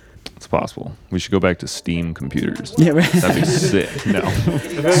computers? It's possible. We should go back to steam computers. Yeah, right. That'd be sick. No,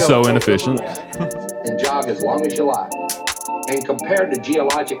 so inefficient. And jog as long as you like. And compared to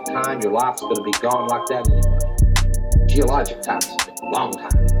geologic time, your life's going to be gone like that anyway. Geologic time's a long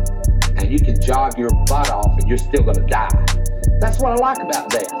time. And you can jog your butt off and you're still going to die. That's what I like about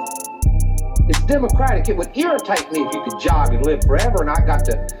death. It's democratic. It would irritate me if you could jog and live forever and I got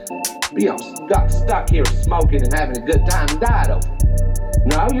to be got stuck here smoking and having a good time and died over.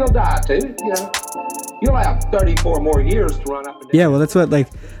 No, you'll die too, You'll have 34 more years to run up and down. Yeah, well, that's what like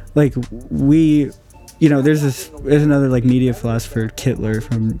we, there's another like media philosopher, Kittler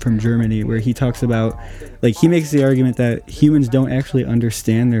from Germany, where he talks about like he makes the argument that humans don't actually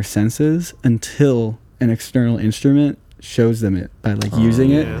understand their senses until an external instrument shows them it by like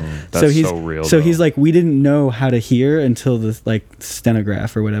using it. That's so he's so real, so though. he's like, we didn't know how to hear until the like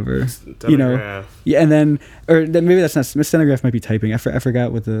stenograph or whatever. Stenograph. Yeah, and then maybe that's not stenograph. Might be typing. I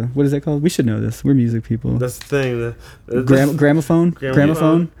forgot what is that called? We should know this. We're music people. That's the thing. Gramophone.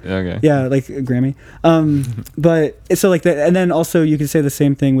 Gramophone. Yeah, okay. Yeah, like a Grammy. But so like that, and then also you could say the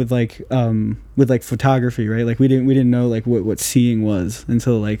same thing with like photography, right? Like we didn't know like what seeing was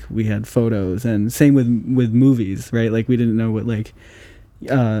until like we had photos, and same with movies, right? Like we didn't know what like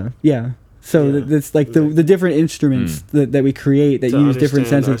So it's like the different instruments that we create that To use different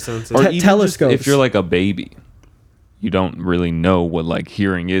understand our senses. senses. Or even just Telescopes. if you're like a baby, you don't really know what like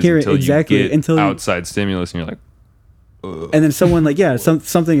hearing is Hearing, until exactly, you get until you- outside stimulus, and you're like, and then someone like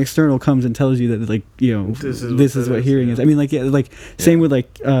something external comes and tells you that like This is what hearing is. I mean like same with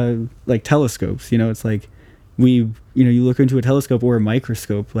like telescopes. It's like you look into a telescope or a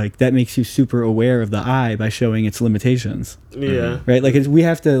microscope, like that makes you super aware of the eye by showing its limitations. Yeah. Right. Like we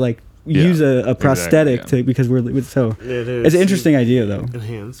have to like use a prosthetic because we're so. It is. It's an interesting idea though.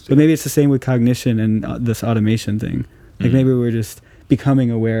 Enhanced. But maybe it's the same with cognition and this automation thing. Like maybe we're just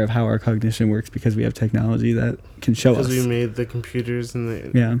becoming aware of how our cognition works because we have technology that can show us. Because we made the computers and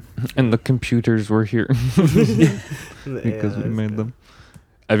the Yeah. And the computers were here and the because we AIs, made yeah. them.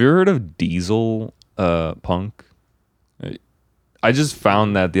 Have you heard of diesel punk? I just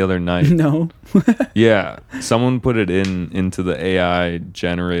found that the other night. No. Yeah, someone put it into the AI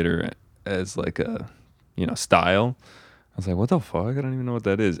generator as like a style. I was like, what the fuck? I don't even know what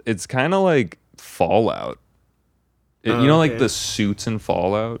that is. It's kind of like Fallout. Like okay. the suits in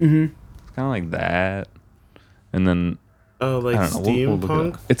Fallout. Mm-hmm. It's kind of like that. And then Oh, like I don't know. We'll look it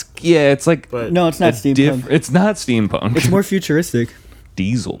steampunk? up. It's like But No, it's not steampunk. it's not steampunk. It's more futuristic.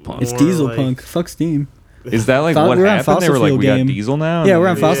 diesel punk. It's More diesel like- punk. Fuck steam. Is that like We're what on happened? They fossil were like, fuel we got game. diesel now. Yeah, we're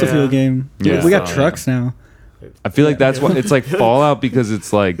on fossil Yeah. fuel game. Yeah. We got Yeah. trucks now. I feel like that's what it's like Fallout because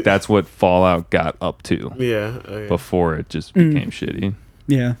it's like that's what Fallout got up to Yeah. Okay. before it just Mm. became shitty.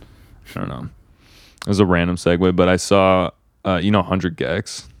 Yeah. I don't know. It was a random segue, but I saw 100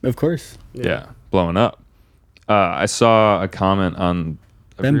 gex. Of course. Yeah, blowing up. I saw a comment on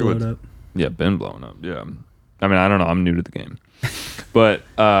Been forget blown up. Yeah, been blowing up. Yeah. I mean, I don't know. I'm new to the game. But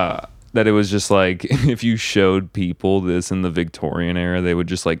that it was just like if you showed people this in the Victorian era, they would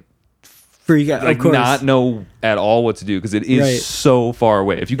just like Freak out. like Of course. not know at all what to do because it is Right. so far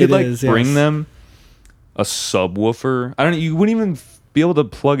away. If you could It like is, bring yes. them a subwoofer, I don't know, you wouldn't even be able to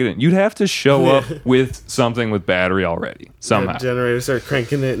plug it in. You'd have to show up with something with battery already somehow. The generator start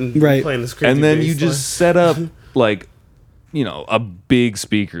cranking it and Right. playing this crazy And then bass you line. just set up like a big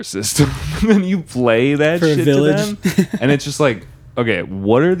speaker system and then you play that For a shit village. to them and it's just like, okay,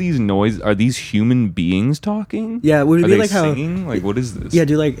 what are these noises? Are these human beings talking? Yeah, would it Are be they like how? singing? Like, what is this? Yeah,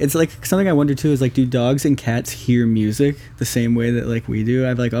 it's like something I wonder too is like, do dogs and cats hear music the same way that like we do?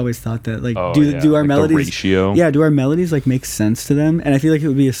 I've like always thought that like Oh, do yeah, our like the melodies ratio. Yeah, do our melodies like make sense to them? And I feel like it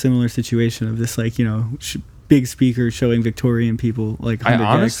would be a similar situation of this like big speaker showing Victorian people like. I 100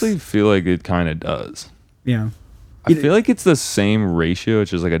 honestly decks. feel like it kind of does. Yeah. I feel like it's the same ratio.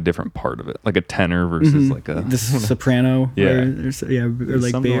 It's just like a different part of it, like a tenor versus like a the soprano. Yeah. or like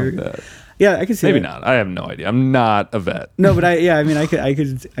something Bayer. like that. Yeah, I could see. Maybe that. not. I have no idea. I'm not a vet. No, but I mean, I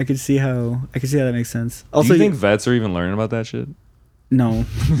could see how that makes sense. Also, Do you think vets are even learning about that shit? no,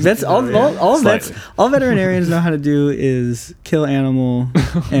 that's all vets. Slightly. All veterinarians know how to do is kill animal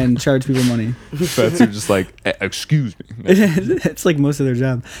and charge people money. Vets are just like, excuse me. It's like most of their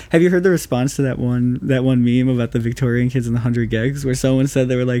job. Have you heard the response to that one meme about the Victorian kids and the 100 gags, where someone said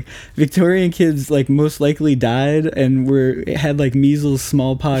they were like Victorian kids like most likely died and had like measles,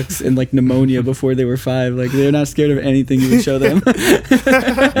 smallpox, and like pneumonia before they were 5. Like they're not scared of anything you would show them.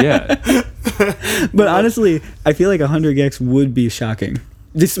 Yeah. But honestly, I feel like 100 gex would be shocking.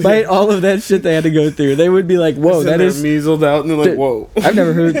 Despite all of that shit they had to go through, they would be like, "Whoa, Sitting that there is." measled out, and they're like, "Whoa!" I've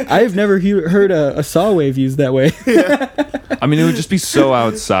never heard a saw wave used that way. I mean, it would just be so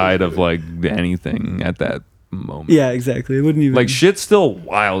outside of like anything at that moment. Yeah, exactly. It wouldn't even Like shit's still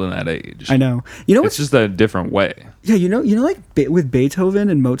wild in that age. I know. You know It's what's just a different way. yeah, like with Beethoven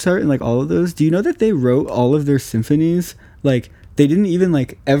and Mozart and like all of those. Do you know that they wrote all of their symphonies like they didn't even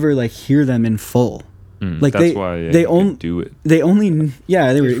like ever like hear them in full. Like That's why they you only could do it. they only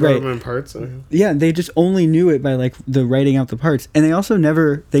yeah they were They right. them in parts. Yeah, they just only knew it by like the writing out the parts, and they also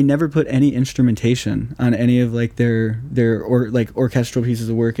never put any instrumentation on any of like their like orchestral pieces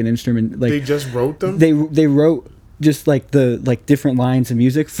of work and instrument like They just wrote them. they wrote just like the like different lines of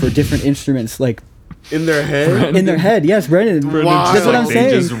music for different instruments like in their head. in their head. Yes, Brendan. Wow. That's what Like I'm they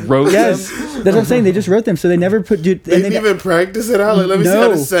saying. just wrote yes, that's what I'm saying. They just wrote them, so they never put. They didn't even practice it out. Like, let me see how No,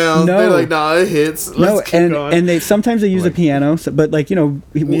 this sounds. no. They're like, nah, it hits. Let's No, keep and going. and they sometimes they use a piano, but like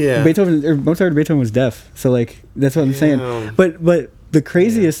Yeah. Beethoven or Mozart or Beethoven was deaf, so like that's what I'm saying. Damn. But the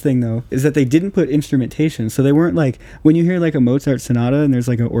craziest thing though is that they didn't put instrumentation, so they weren't like when you hear like a Mozart sonata and there's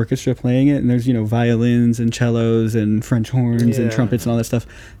like an orchestra playing it and there's violins and cellos and French horns and Yeah. trumpets and all that stuff.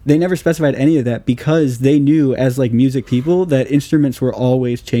 They never specified any of that because they knew as like music people that instruments were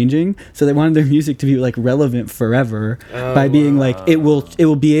always changing, so they wanted their music to be like relevant forever by being like it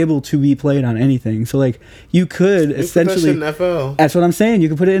will be able to be played on anything. So like you could You put that essentially shit in FL. that's what I'm saying. You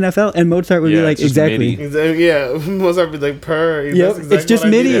could put it in FL, and Mozart would be Yeah, like it's just exactly. MIDI. Yeah, Mozart be like purr. Yep. exactly it's just what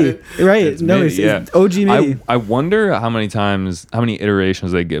I MIDI, needed. right? It's No, MIDI, it's OG MIDI. I wonder how many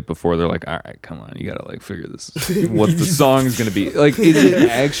iterations they get before they're like, all right, come on, you gotta like figure this. What the song is gonna be like? Is it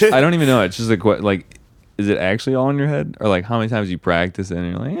actually? I don't even know. It's just like, is it actually all in your head, or like how many times you practice it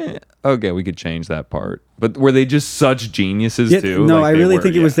and you're like, okay, we could change that part. But were they just such geniuses too? No, Like, I they really were,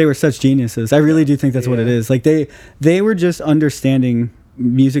 think it was they were such geniuses. I really do think that's what it Yeah. is. Like they were just understanding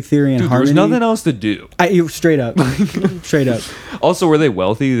music theory and Dude, there harmony. was nothing else to do. Straight up, straight up. Also, were they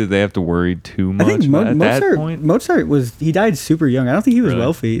wealthy? Did they have to worry too much I think at that point? Mozart he died super young. I don't think he was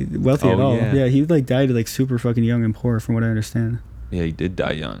Really? wealthy Oh, at all. yeah. Yeah, he like died like super fucking young and poor, from what I understand. Yeah, he did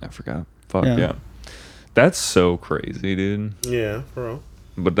die young. I forgot. Fuck Yeah. yeah. That's so crazy, dude. Yeah, bro.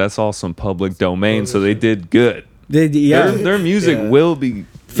 But that's all some public domain, so they did good. Yeah, Their music Yeah. will be.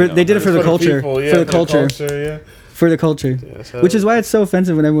 they did it for the culture, people, for the culture, yeah. for the culture. Yeah, so- Which is why it's so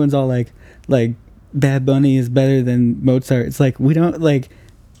offensive when everyone's all like Bad Bunny is better than Mozart. It's like we don't like.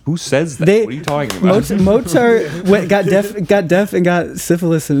 Who says that? They- What are you talking about? Mozart got deaf and got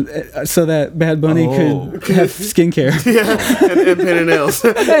syphilis, and so that Bad Bunny Oh. could have skincare and painted nails.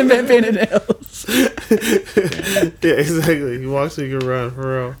 and painted nails. Yeah, exactly. He walks so you can run,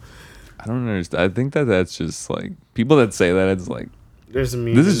 for real. I don't understand. I think that's just like people that say that. It's like There's a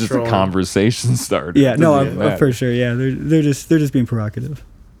meme. this is just a trolling. conversation starter. Yeah, It no, doesn't even matter. for sure. Yeah, they're just being provocative.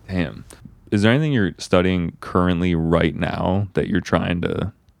 Damn. Is there anything you're studying currently right now that you're trying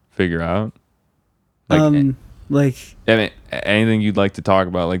to figure out? Like, I mean, anything you'd like to talk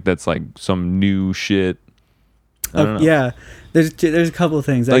about? Like that's like some new shit. I don't know. Yeah, there's a couple of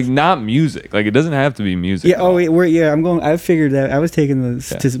things. Like not music. Like it doesn't have to be music. yeah. at Oh all. wait. I figured that I was taking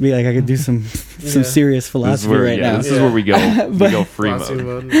this Yeah. to be like I could do some Yeah. serious This is philosophy where, right now. This is where we go. We But- go free Philosophy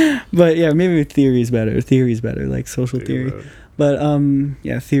mode. mode. But yeah, maybe theory's better. Theory's better, like social theory. mode. But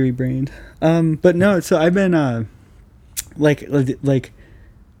yeah, theory brained. But no, so I've been like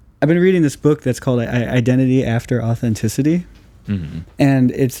I've been reading this book that's called Identity After Authenticity, Mm-hmm. and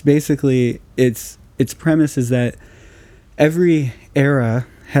it's basically its premise is that every era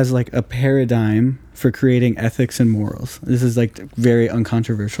has like a paradigm for creating ethics and morals. This is like very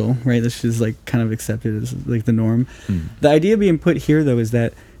uncontroversial, right? This is like kind of accepted as like the norm. The idea being put here though is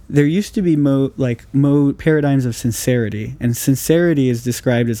that there used to be paradigms of sincerity, and sincerity is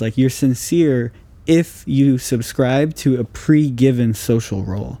described as like you're sincere if you subscribe to a pre-given social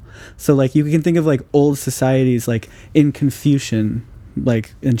role. So like you can think of like old societies, like in Confucian,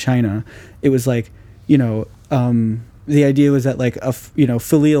 like in China, it was like, the idea was that like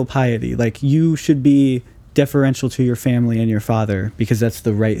filial piety, like you should be deferential to your family and your father because that's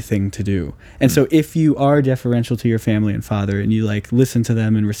the right thing to do. And so if you are deferential to your family and father and you like listen to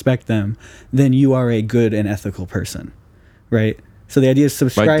them and respect them, then you are a good and ethical person, right? So the idea is By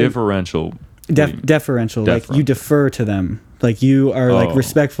subscribe differential. what do you mean? deferential, like you Deferential. defer to them, like you are like Oh.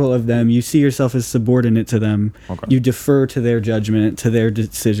 respectful of them, you see yourself as subordinate to them, Okay. you defer to their judgment, to their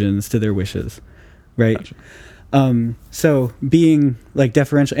decisions, to their wishes, right? Gotcha. So being like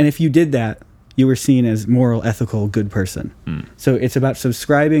deferential, and if you did that, you were seen as moral, ethical, good person. So it's about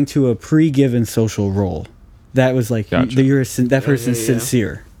subscribing to a pre-given social role. That was like Gotcha. that person's yeah.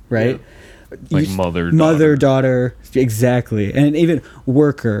 sincere, right? Like You- mother, daughter, exactly, and even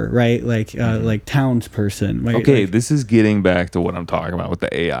worker, right? Like like townsperson. Right? Okay, Like, this is getting back to what I'm talking about with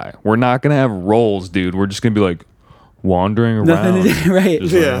the AI. We're not gonna have roles, dude. We're just gonna be like wandering around. nothing to do, right?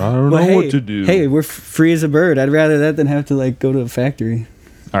 Just like, Yeah. I don't Well, know hey, what to do. Hey, we're free as a bird. I'd rather that than have to like go to a factory.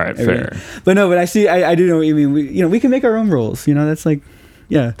 All right, every fair. day. But no, but I do know what you mean. We can make our own roles. That's like,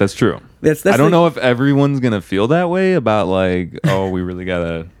 yeah. That's true. That's I don't like- know if everyone's gonna feel that way about like, oh, we really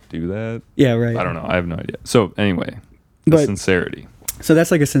gotta do that. Yeah, right. I don't know. I have no idea. So anyway, the But- sincerity. So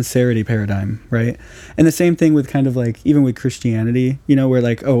that's like a sincerity paradigm, right? And the same thing with kind of like even with Christianity, where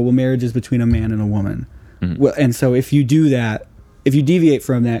like, oh, well, marriage is between a man and a woman. Mm-hmm. Well, and so if you do that, if you deviate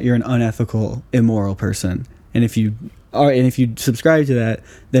from that, you're an unethical, immoral person. And if you subscribe to that,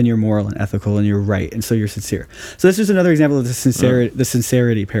 then you're moral and ethical and you're right, and so you're sincere. So that's just another example of the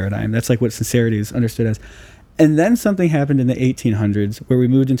sincerity paradigm. That's like what sincerity is understood as. And then something happened in the 1800s where we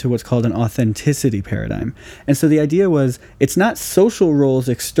moved into what's called an authenticity paradigm. And so the idea was it's not social roles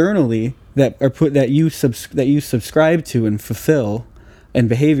externally that are that you subscribe to and fulfill, and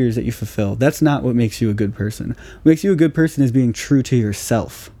behaviors that you fulfill. That's not what makes you a good person. What makes you a good person is being true to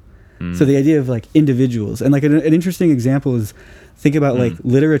yourself. So the idea of like individuals, and like an interesting example is think about like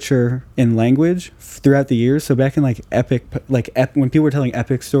literature and language throughout the years. So back in like when people were telling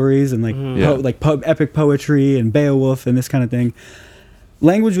epic stories and like epic poetry and Beowulf and this kind of thing,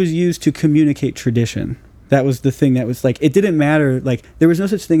 language was used to communicate tradition. That was the thing that was like, it didn't matter. Like there was no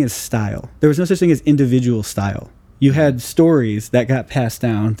such thing as style. There was no such thing as individual style. You had stories that got passed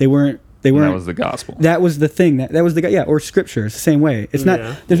down. They weren't. And that was the gospel. That was the thing. That was the or scripture. It's the same way. It's not.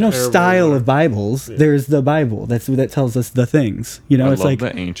 Yeah. There's no Parable. style of Bibles. There's the Bible. That tells us the things. You know, I it's love like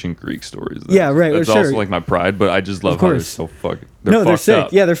the ancient Greek stories. Though. Yeah, right, That's sure. also like my pride, but I just love how they're course. so fucking. they're sick.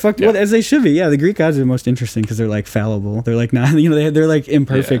 Up. Yeah, they're fucked. Yeah. Well, as they should be. Yeah, the Greek gods are the most interesting because they're like fallible. They're like not. They're like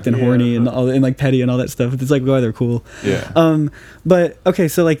imperfect Yeah. and horny and all and like petty and all that stuff. It's like why they're cool. Yeah. But okay,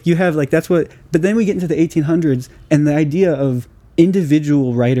 so like you have like that's what. But then we get into the 1800s and the idea of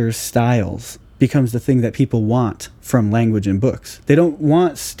individual writers' styles becomes the thing that people want from language and books. They don't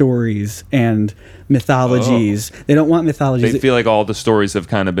want stories and mythologies. They don't want mythologies. They feel like all the stories have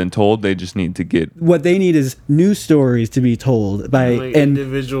kind of been told. They just need to get. What they need is new stories to be told by Like and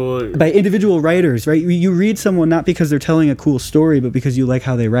individual writers, right? You read someone not because they're telling a cool story, but because you like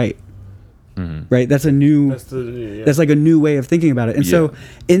how they write. Right? That's a new. That's like a new way of thinking about it. And so,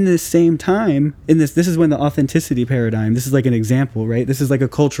 in this same time, this is when the authenticity paradigm. This is like an example, right? This is like a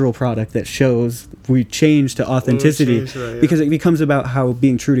cultural product that shows we change to authenticity change that, yeah. because it becomes about how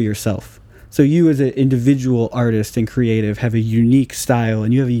being true to yourself. So you as an individual artist and creative have a unique style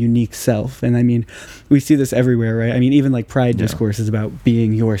and you have a unique self. And I mean, we see this everywhere, right? I mean, even like pride discourse is about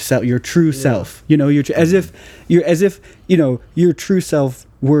being yourself, your true self. You know, as if your true self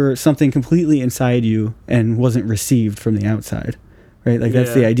were something completely inside you and wasn't received from the outside. Right? Like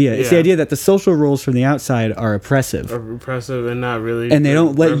that's the idea. It's the idea that the social roles from the outside are oppressive. And not really And they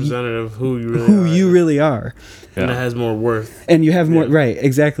don't let you- representative of who you really are. are. And it has more worth. And you have more right,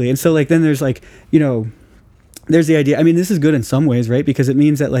 exactly. And so like then there's like, there's the idea. I mean, this is good in some ways, right? Because it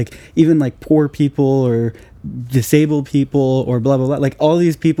means that like even like poor people or disabled people or blah blah blah, like all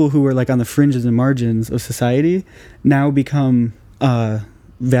these people who were like on the fringes and margins of society now become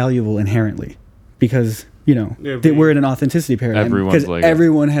valuable inherently because we're in an authenticity paradigm Everyone's because like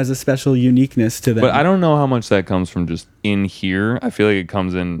everyone has a special uniqueness to them. But I don't know how much that comes from just in here. I feel like it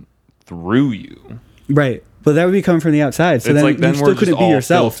comes in through you. Right. But that would be coming from the outside. So It's then like, you then still we're just couldn't be all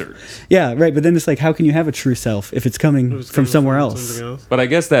yourself. filters. Yeah, right. But then it's like, how can you have a true self if it's coming from somewhere else? But I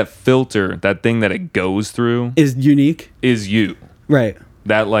guess that filter, that thing that it goes through, Is unique. is you. Right.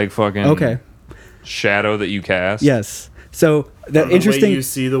 That like fucking Okay. shadow that you cast. Yes. So that The interesting. way you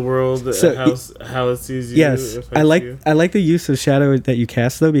see the world, So, how it sees you. Yes, affects I like you. the use of shadow that you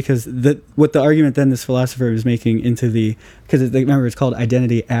cast though, because what the argument then this philosopher is making into because remember it's called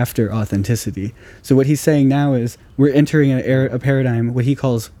identity after authenticity. So what he's saying now is we're entering a paradigm what he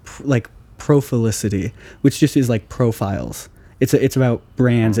calls like prophilicity, which just is like profiles. It's about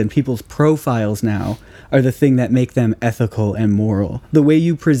brands and people's profiles now are the thing that make them ethical and moral. The way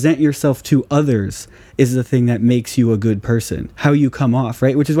you present yourself to others is the thing that makes you a good person. How you come off,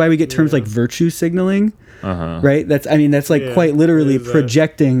 right? Which is why we get terms like virtue signaling, right? That's like quite literally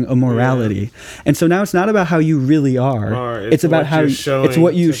projecting a morality. And so now it's not about how you really are. It's about how it's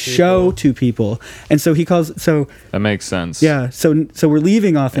what you show to people. And so he calls That makes sense. yeah, so we're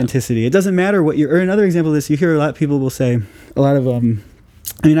leaving authenticity. It doesn't matter what or another example of this, you hear a lot of people will say, a lot of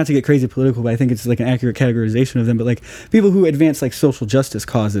I mean, not to get crazy political, but I think it's like an accurate categorization of them. But like people who advance like social justice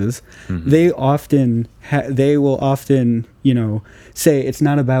causes, they will often say it's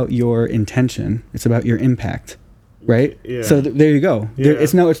not about your intention, it's about your impact, right? Yeah. So there you go. Yeah.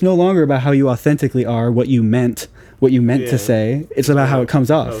 It's no longer about how you authentically are, what you meant to say. It's about how it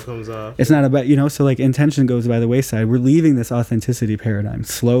comes off. How it comes off. It's not about, so like intention goes by the wayside. We're leaving this authenticity paradigm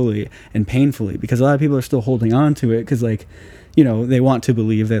slowly and painfully because a lot of people are still holding on to it because like, they want to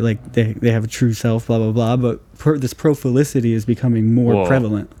believe that like they have a true self, blah, blah, blah. But this prophilicity is becoming more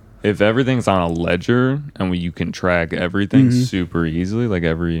prevalent. If everything's on a ledger and you can track everything super easily, like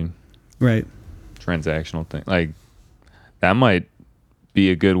every right transactional thing, like that might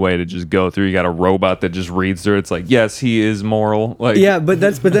be a good way to just go through. You got a robot that just reads through. It's like, yes, he is moral. Like, yeah, but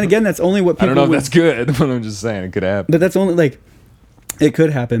then again, that's only what people I don't know if that's good, but I'm just saying it could happen. But that's only like it could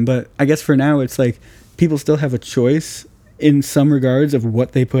happen. But I guess for now, it's like people still have a choice in some regards of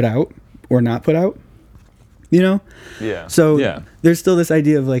what they put out or not put out. Yeah. So yeah, there's still this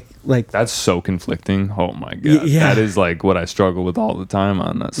idea of like that's so conflicting. Oh my god, yeah. That is like what I struggle with all the time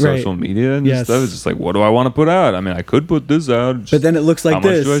on that social media. And Yes. I was just like, what do I want to put out? I mean, I could put this out, just but then it looks like how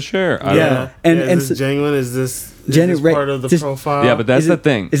this. much do I share? I Yeah. don't know. And is this genuine? Is this right, part of the just- profile? Yeah, but that's the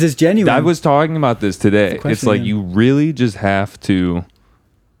thing. Is this genuine? I was talking about this today. question, It's like yeah. you really just have to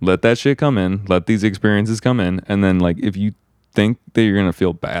let that shit come in, let these experiences come in, and then like if you think that you're gonna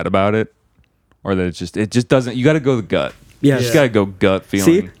feel bad about it, or that it just doesn't. You got to go the gut. Yeah. You just got to go gut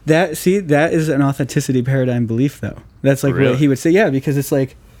feeling. that is an authenticity paradigm belief though. That's like Really? what he would say. Yeah, because it's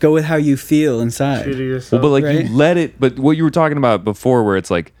like go with how you feel inside. True to Well, yourself. but like Right? you let it. But what you were talking about before, where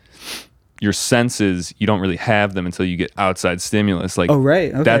it's like your senses, you don't really have them until you get outside stimulus. Like, Oh,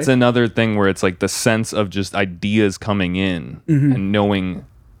 right. Okay. that's another thing where it's like the sense of just ideas coming in and knowing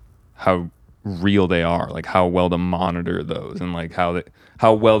how real they are, like how well to monitor those, and like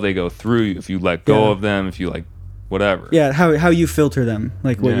how well they go through you if you let go Yeah. of them, if you like whatever. Yeah, how you filter them,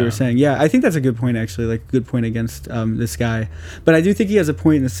 like what you Yeah. were saying. Yeah, I think that's a good point, actually, like a good point against this guy. But I do think he has a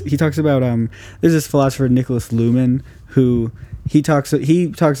point in this. He talks about there's this philosopher Nicholas Luhmann who he talks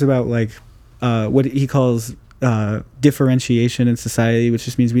about like what he calls differentiation in society, which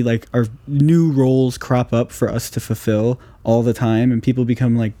just means we like our new roles crop up for us to fulfill all the time, and people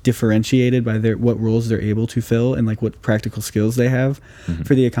become like differentiated by what roles they're able to fill and like what practical skills they have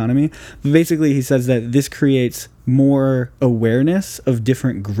for the economy. But basically, he says that this creates more awareness of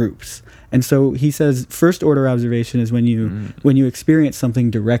different groups. And so he says first order observation is when you experience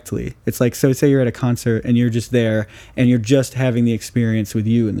something directly. It's like, so say you're at a concert and you're just there and you're just having the experience with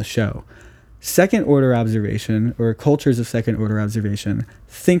you in the show. Second order observation, or cultures of second order observation,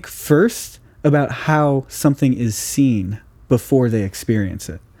 think first about how something is seen before they experience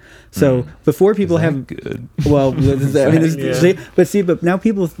it. So before people have good. well, but now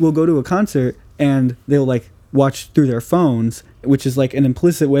people will go to a concert and they'll like watch through their phones, which is like an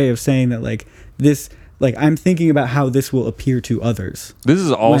implicit way of saying that like this, like I'm thinking about how this will appear to others. This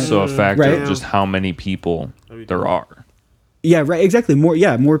is also a factor Right. of just how many people there are. Yeah, right. Exactly.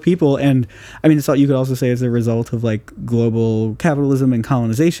 More people, and I mean, it's all, you could also say it's a result of like global capitalism and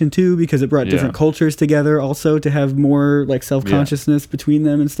colonization too, because it brought different cultures together, also to have more like self-consciousness between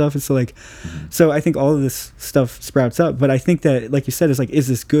them and stuff. And so like, so I think all of this stuff sprouts up. But I think that, like you said, it's like, is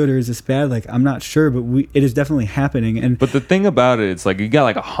this good or is this bad? Like, I'm not sure, but it is definitely happening. And But the thing about it, it's like you got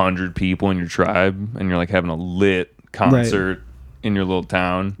like 100 people in your tribe, and you're like having a lit concert in your little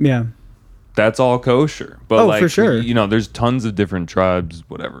town. yeah, That's all kosher. But Oh, like, for sure. you know, there's tons of different tribes,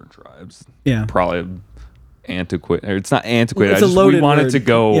 whatever tribes. yeah. Probably antiquated. It's not antiquated. It's a we loaded want it word. to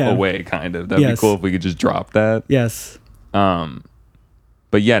go Yeah. away, kind of. That'd be Yes. cool if we could just drop that. Yes.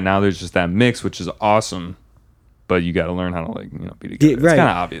 But yeah, now there's just that mix, which is awesome. But you got to learn how to, like, you know, be together. It's right. kind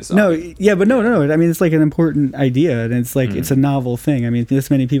of obvious. No, yeah, but no. I mean, it's like an important idea, and it's like it's a novel thing. I mean, this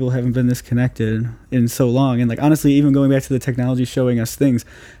many people haven't been this connected in so long, and like honestly, even going back to the technology showing us things,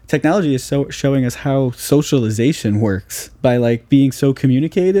 technology is showing us how socialization works by like being so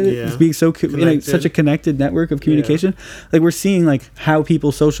communicated, being so such a connected network of communication. Like we're seeing like how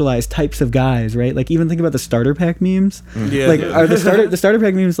people socialize, types of guys, right? Like even think about the starter pack memes. Like are the starter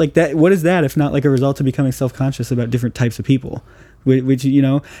pack memes like that? What is that if not like a result of becoming self-conscious about different types of people, which you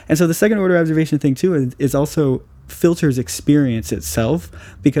know? And so the second order observation thing too is also filters experience itself,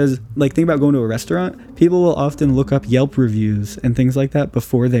 because like think about going to a restaurant, people will often look up Yelp reviews and things like that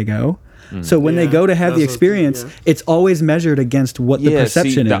before they go. So when they go to have the experience, it's always measured against what the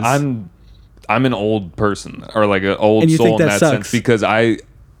perception is. I'm an old person, or like an old And you soul think in that that sucks? sense, because I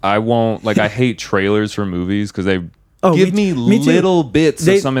won't, like, I hate trailers for movies because they Oh, give me me too. little bits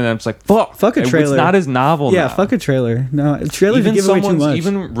They- of something that I'm just like, fuck a trailer. It's not as novel Yeah, now. fuck a trailer. No, trailers Even give away too much.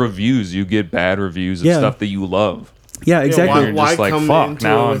 even reviews, you get bad reviews of Yeah. stuff that you love. Yeah, exactly. You're Why just like, come fuck, into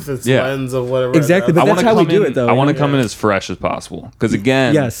now it with its yeah. lens of whatever? Exactly, but I that's wanna how we come do in- it, though. I want to Yeah. come in as fresh as possible, because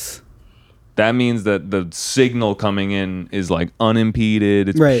again, Yes. that means that the signal coming in is like unimpeded.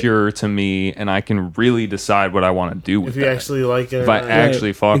 It's Right. pure to me, and I can really decide what I want to do with if you that. actually like it. If or I not.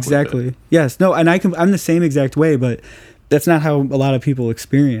 actually fuck with exactly. it. Yes. No, and I'm the same exact way, but that's not how a lot of people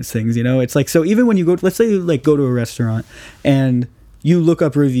experience things, you know? It's like, so even when you go, let's say you like go to a restaurant and you look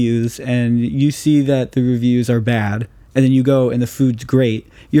up reviews and you see that the reviews are bad, and then you go and the food's great,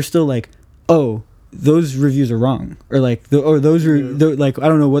 you're still like, oh, those reviews are wrong, or like like I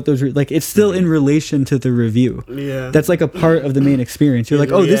don't know what those like it's still in relation to the review. Yeah. That's like a part of the main experience. You're like,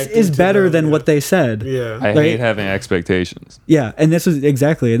 oh, this reacting is to better them, than yeah. what they said. Yeah. I Right? hate having expectations. Yeah, and this is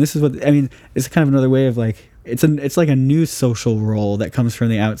exactly, and this is what I mean. It's kind of another way of like it's like a new social role that comes from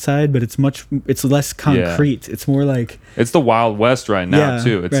the outside, but it's less concrete. It's more like It's the Wild West right now Yeah,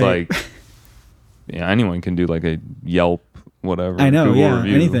 too. It's right. like, yeah, anyone can do like a Yelp, whatever. I know, Google yeah,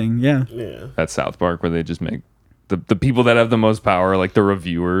 review. anything, yeah. Yeah. At South Park, where they just make the people that have the most power, like the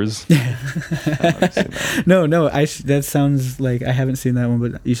reviewers. No, that sounds like I haven't seen that one,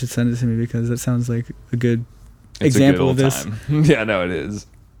 but you should send it to me because that sounds like a good It's example a of good old this. time. Yeah, no, it is.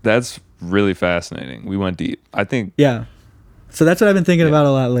 That's really fascinating. We went deep. I think. Yeah. So that's what I've been thinking about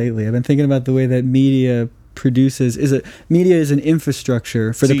a lot lately. I've been thinking about the way that media produces media is an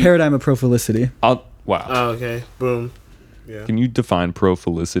infrastructure for the See- paradigm of profilicity. Wow. Oh, okay. Boom. Yeah. Can you define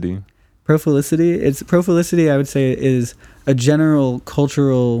profilicity? Profilicity, I would say, is a general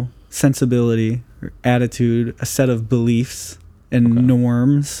cultural sensibility or attitude, a set of beliefs and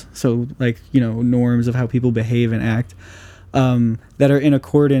norms. So like, norms of how people behave and act, that are in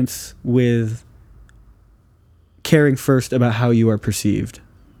accordance with caring first about how you are perceived,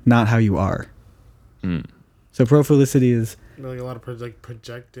 not how you are. So Profilicity is Like a lot of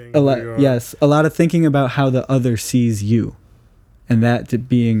projecting. a lot of thinking about how the other sees you, and that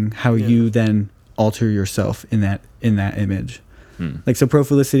being how you then alter yourself in that image. Like, so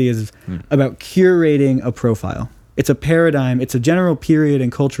Profilicity is about curating a profile. It's a paradigm. It's a general period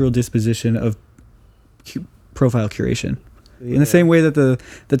and cultural disposition of profile curation. In the same way that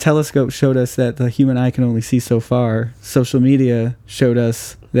the telescope showed us that the human eye can only see so far, social media showed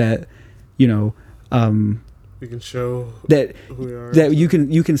us that, we can show that who we are. that you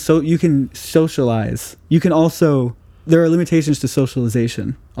can socialize. You can also, there are limitations to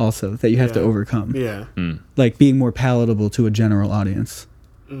socialization also that you have to overcome. Yeah. Like being more palatable to a general audience.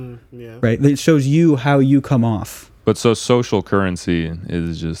 Yeah. Right? It shows you how you come off. But so social currency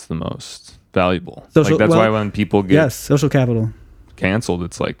is just the most valuable. Social- like that's well, why when people get Yes, social capital. canceled,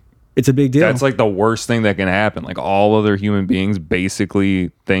 it's like It's a big deal. that's like the worst thing that can happen. Like all other human beings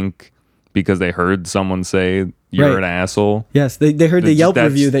basically think because they heard someone say you're Right. an asshole. Yes, they heard the That's- Yelp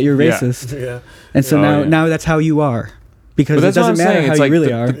that's- review that you're yeah. racist. Yeah. And so Oh, yeah. now that's how you are. Because But it that's what I'm doesn't matter saying. how It's you like really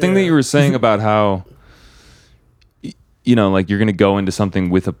the are. thing that you were saying about how like you're going to go into something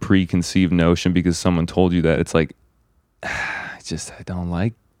with a preconceived notion because someone told you that. It's like I don't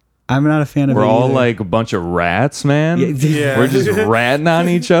like. I'm not a fan of We're it all either. like a bunch of rats, man. Yeah. We're just ratting on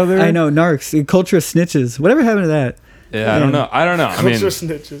each other. I know, narcs, culture of snitches. Whatever happened to that? Yeah, I don't know. I mean, Culture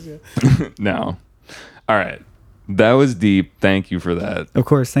snitches. Yeah. no. All right. That was deep. Thank you for that. Of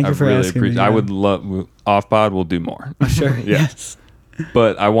course. Thank you for asking me. I would love off pod. We'll do more. Sure. Yeah. Yes.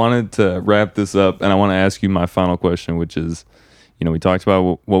 But I wanted to wrap this up, and I want to ask you my final question, which is, we talked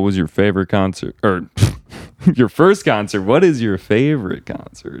about what was your favorite concert or your first concert. What is your favorite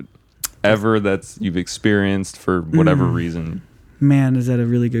concert ever that's you've experienced for whatever reason? Man, is that a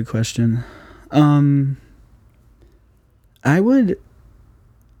really good question. I would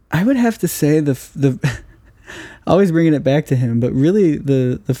have to say the always bringing it back to him, but really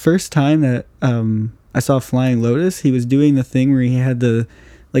the first time that I saw Flying Lotus, he was doing the thing where he had the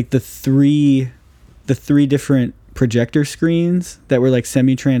three different projector screens that were like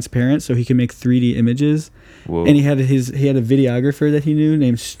semi-transparent, so he could make 3D images. Whoa. And he had a videographer that he knew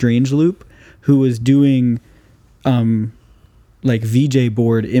named Strange Loop, who was doing like VJ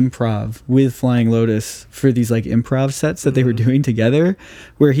board improv with Flying Lotus for these like improv sets that they were doing together,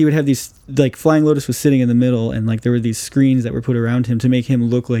 where he would have these, like, Flying Lotus was sitting in the middle and like there were these screens that were put around him to make him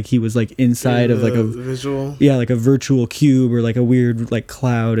look like he was like inside of like a visual. Yeah, like a virtual cube or like a weird like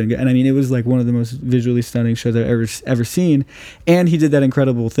cloud, and I mean it was like one of the most visually stunning shows I've ever seen. And he did that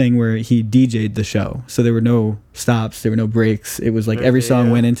incredible thing where he DJ'd the show, so there were no stops, there were no breaks. It was like every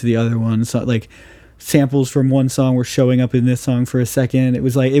song went into the other one, so like samples from one song were showing up in this song for a second. It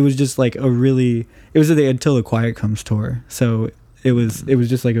was just like it was the Until the Quiet Comes tour, so it was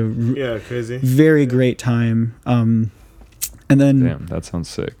just like a crazy, very great time. And then Damn, that sounds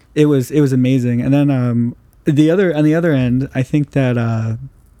sick. it was amazing. And then on the other end, I think that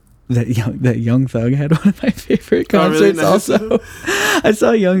Young Thug had one of my favorite concerts. Really? Nice. Also, I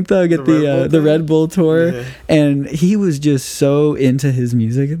saw Young Thug at the Red Bull tour, and he was just so into his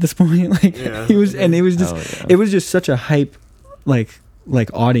music at this point. Like he was, and it was just such a hype, like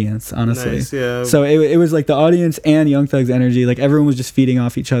audience, honestly. Nice, yeah. So it was like the audience and Young Thug's energy, like everyone was just feeding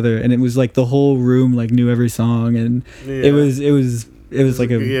off each other, and it was like the whole room like knew every song, and it was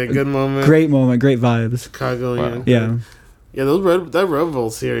like a good moment, great moment, great vibes. Chicago, Wow. Yeah. Yeah, that Red Bull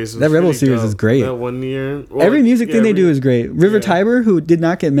series. That Red Bull pretty series dope. is great. That 1 year. Every music thing they do is great. River Tiber, who did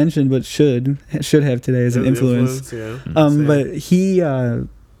not get mentioned but should have today as an influence. But he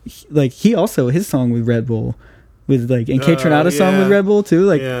also, his song with Red Bull, with like, and K Tronada's song with Red Bull too,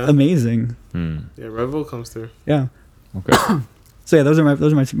 like amazing. Yeah, Red Bull comes through. Yeah. Okay. So yeah, those are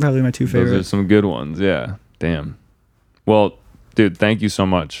probably my two favorites. Those are some good ones. Yeah. Damn. Well, dude, thank you so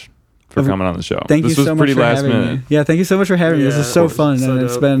much for coming on the show. Thank this you was so pretty much for last having minute. me. Yeah, thank you so much for having me. This Yeah, is so of fun, course. and So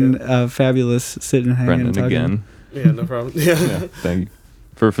it's dope, been fabulous sitting and hanging and Brendan talking. again. Yeah, no problem. Yeah. Thank you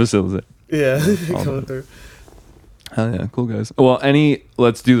for facilitating. Yeah, All coming good. through. Hell yeah, cool guys. Well,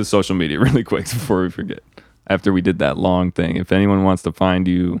 let's do the social media really quick before we forget. After we did that long thing, if anyone wants to find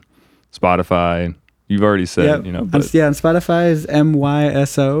you, Spotify, you've already said, on but Spotify is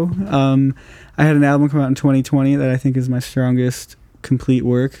MYSO. I had an album come out in 2020 that I think is my strongest complete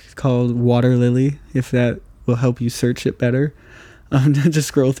work, called Water Lily, if that will help you search it better. Just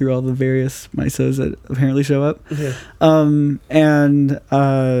scroll through all the various MYSOs that apparently show up. Yeah. And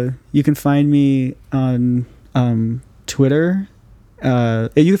you can find me on Twitter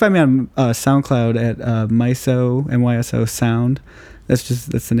You can find me on SoundCloud at Myso, MYSO Sound.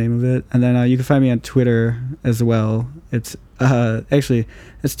 That's the name of it. And then you can find me on Twitter as well. It's actually,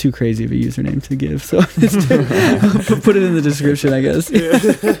 it's too crazy of a username to give, so I'll put it in the description, I guess. Yeah,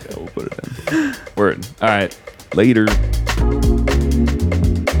 we'll put it in. Word. All right. Later.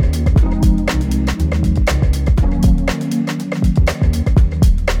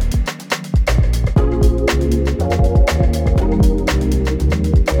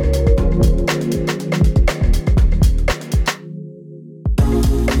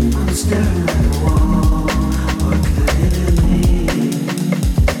 Staring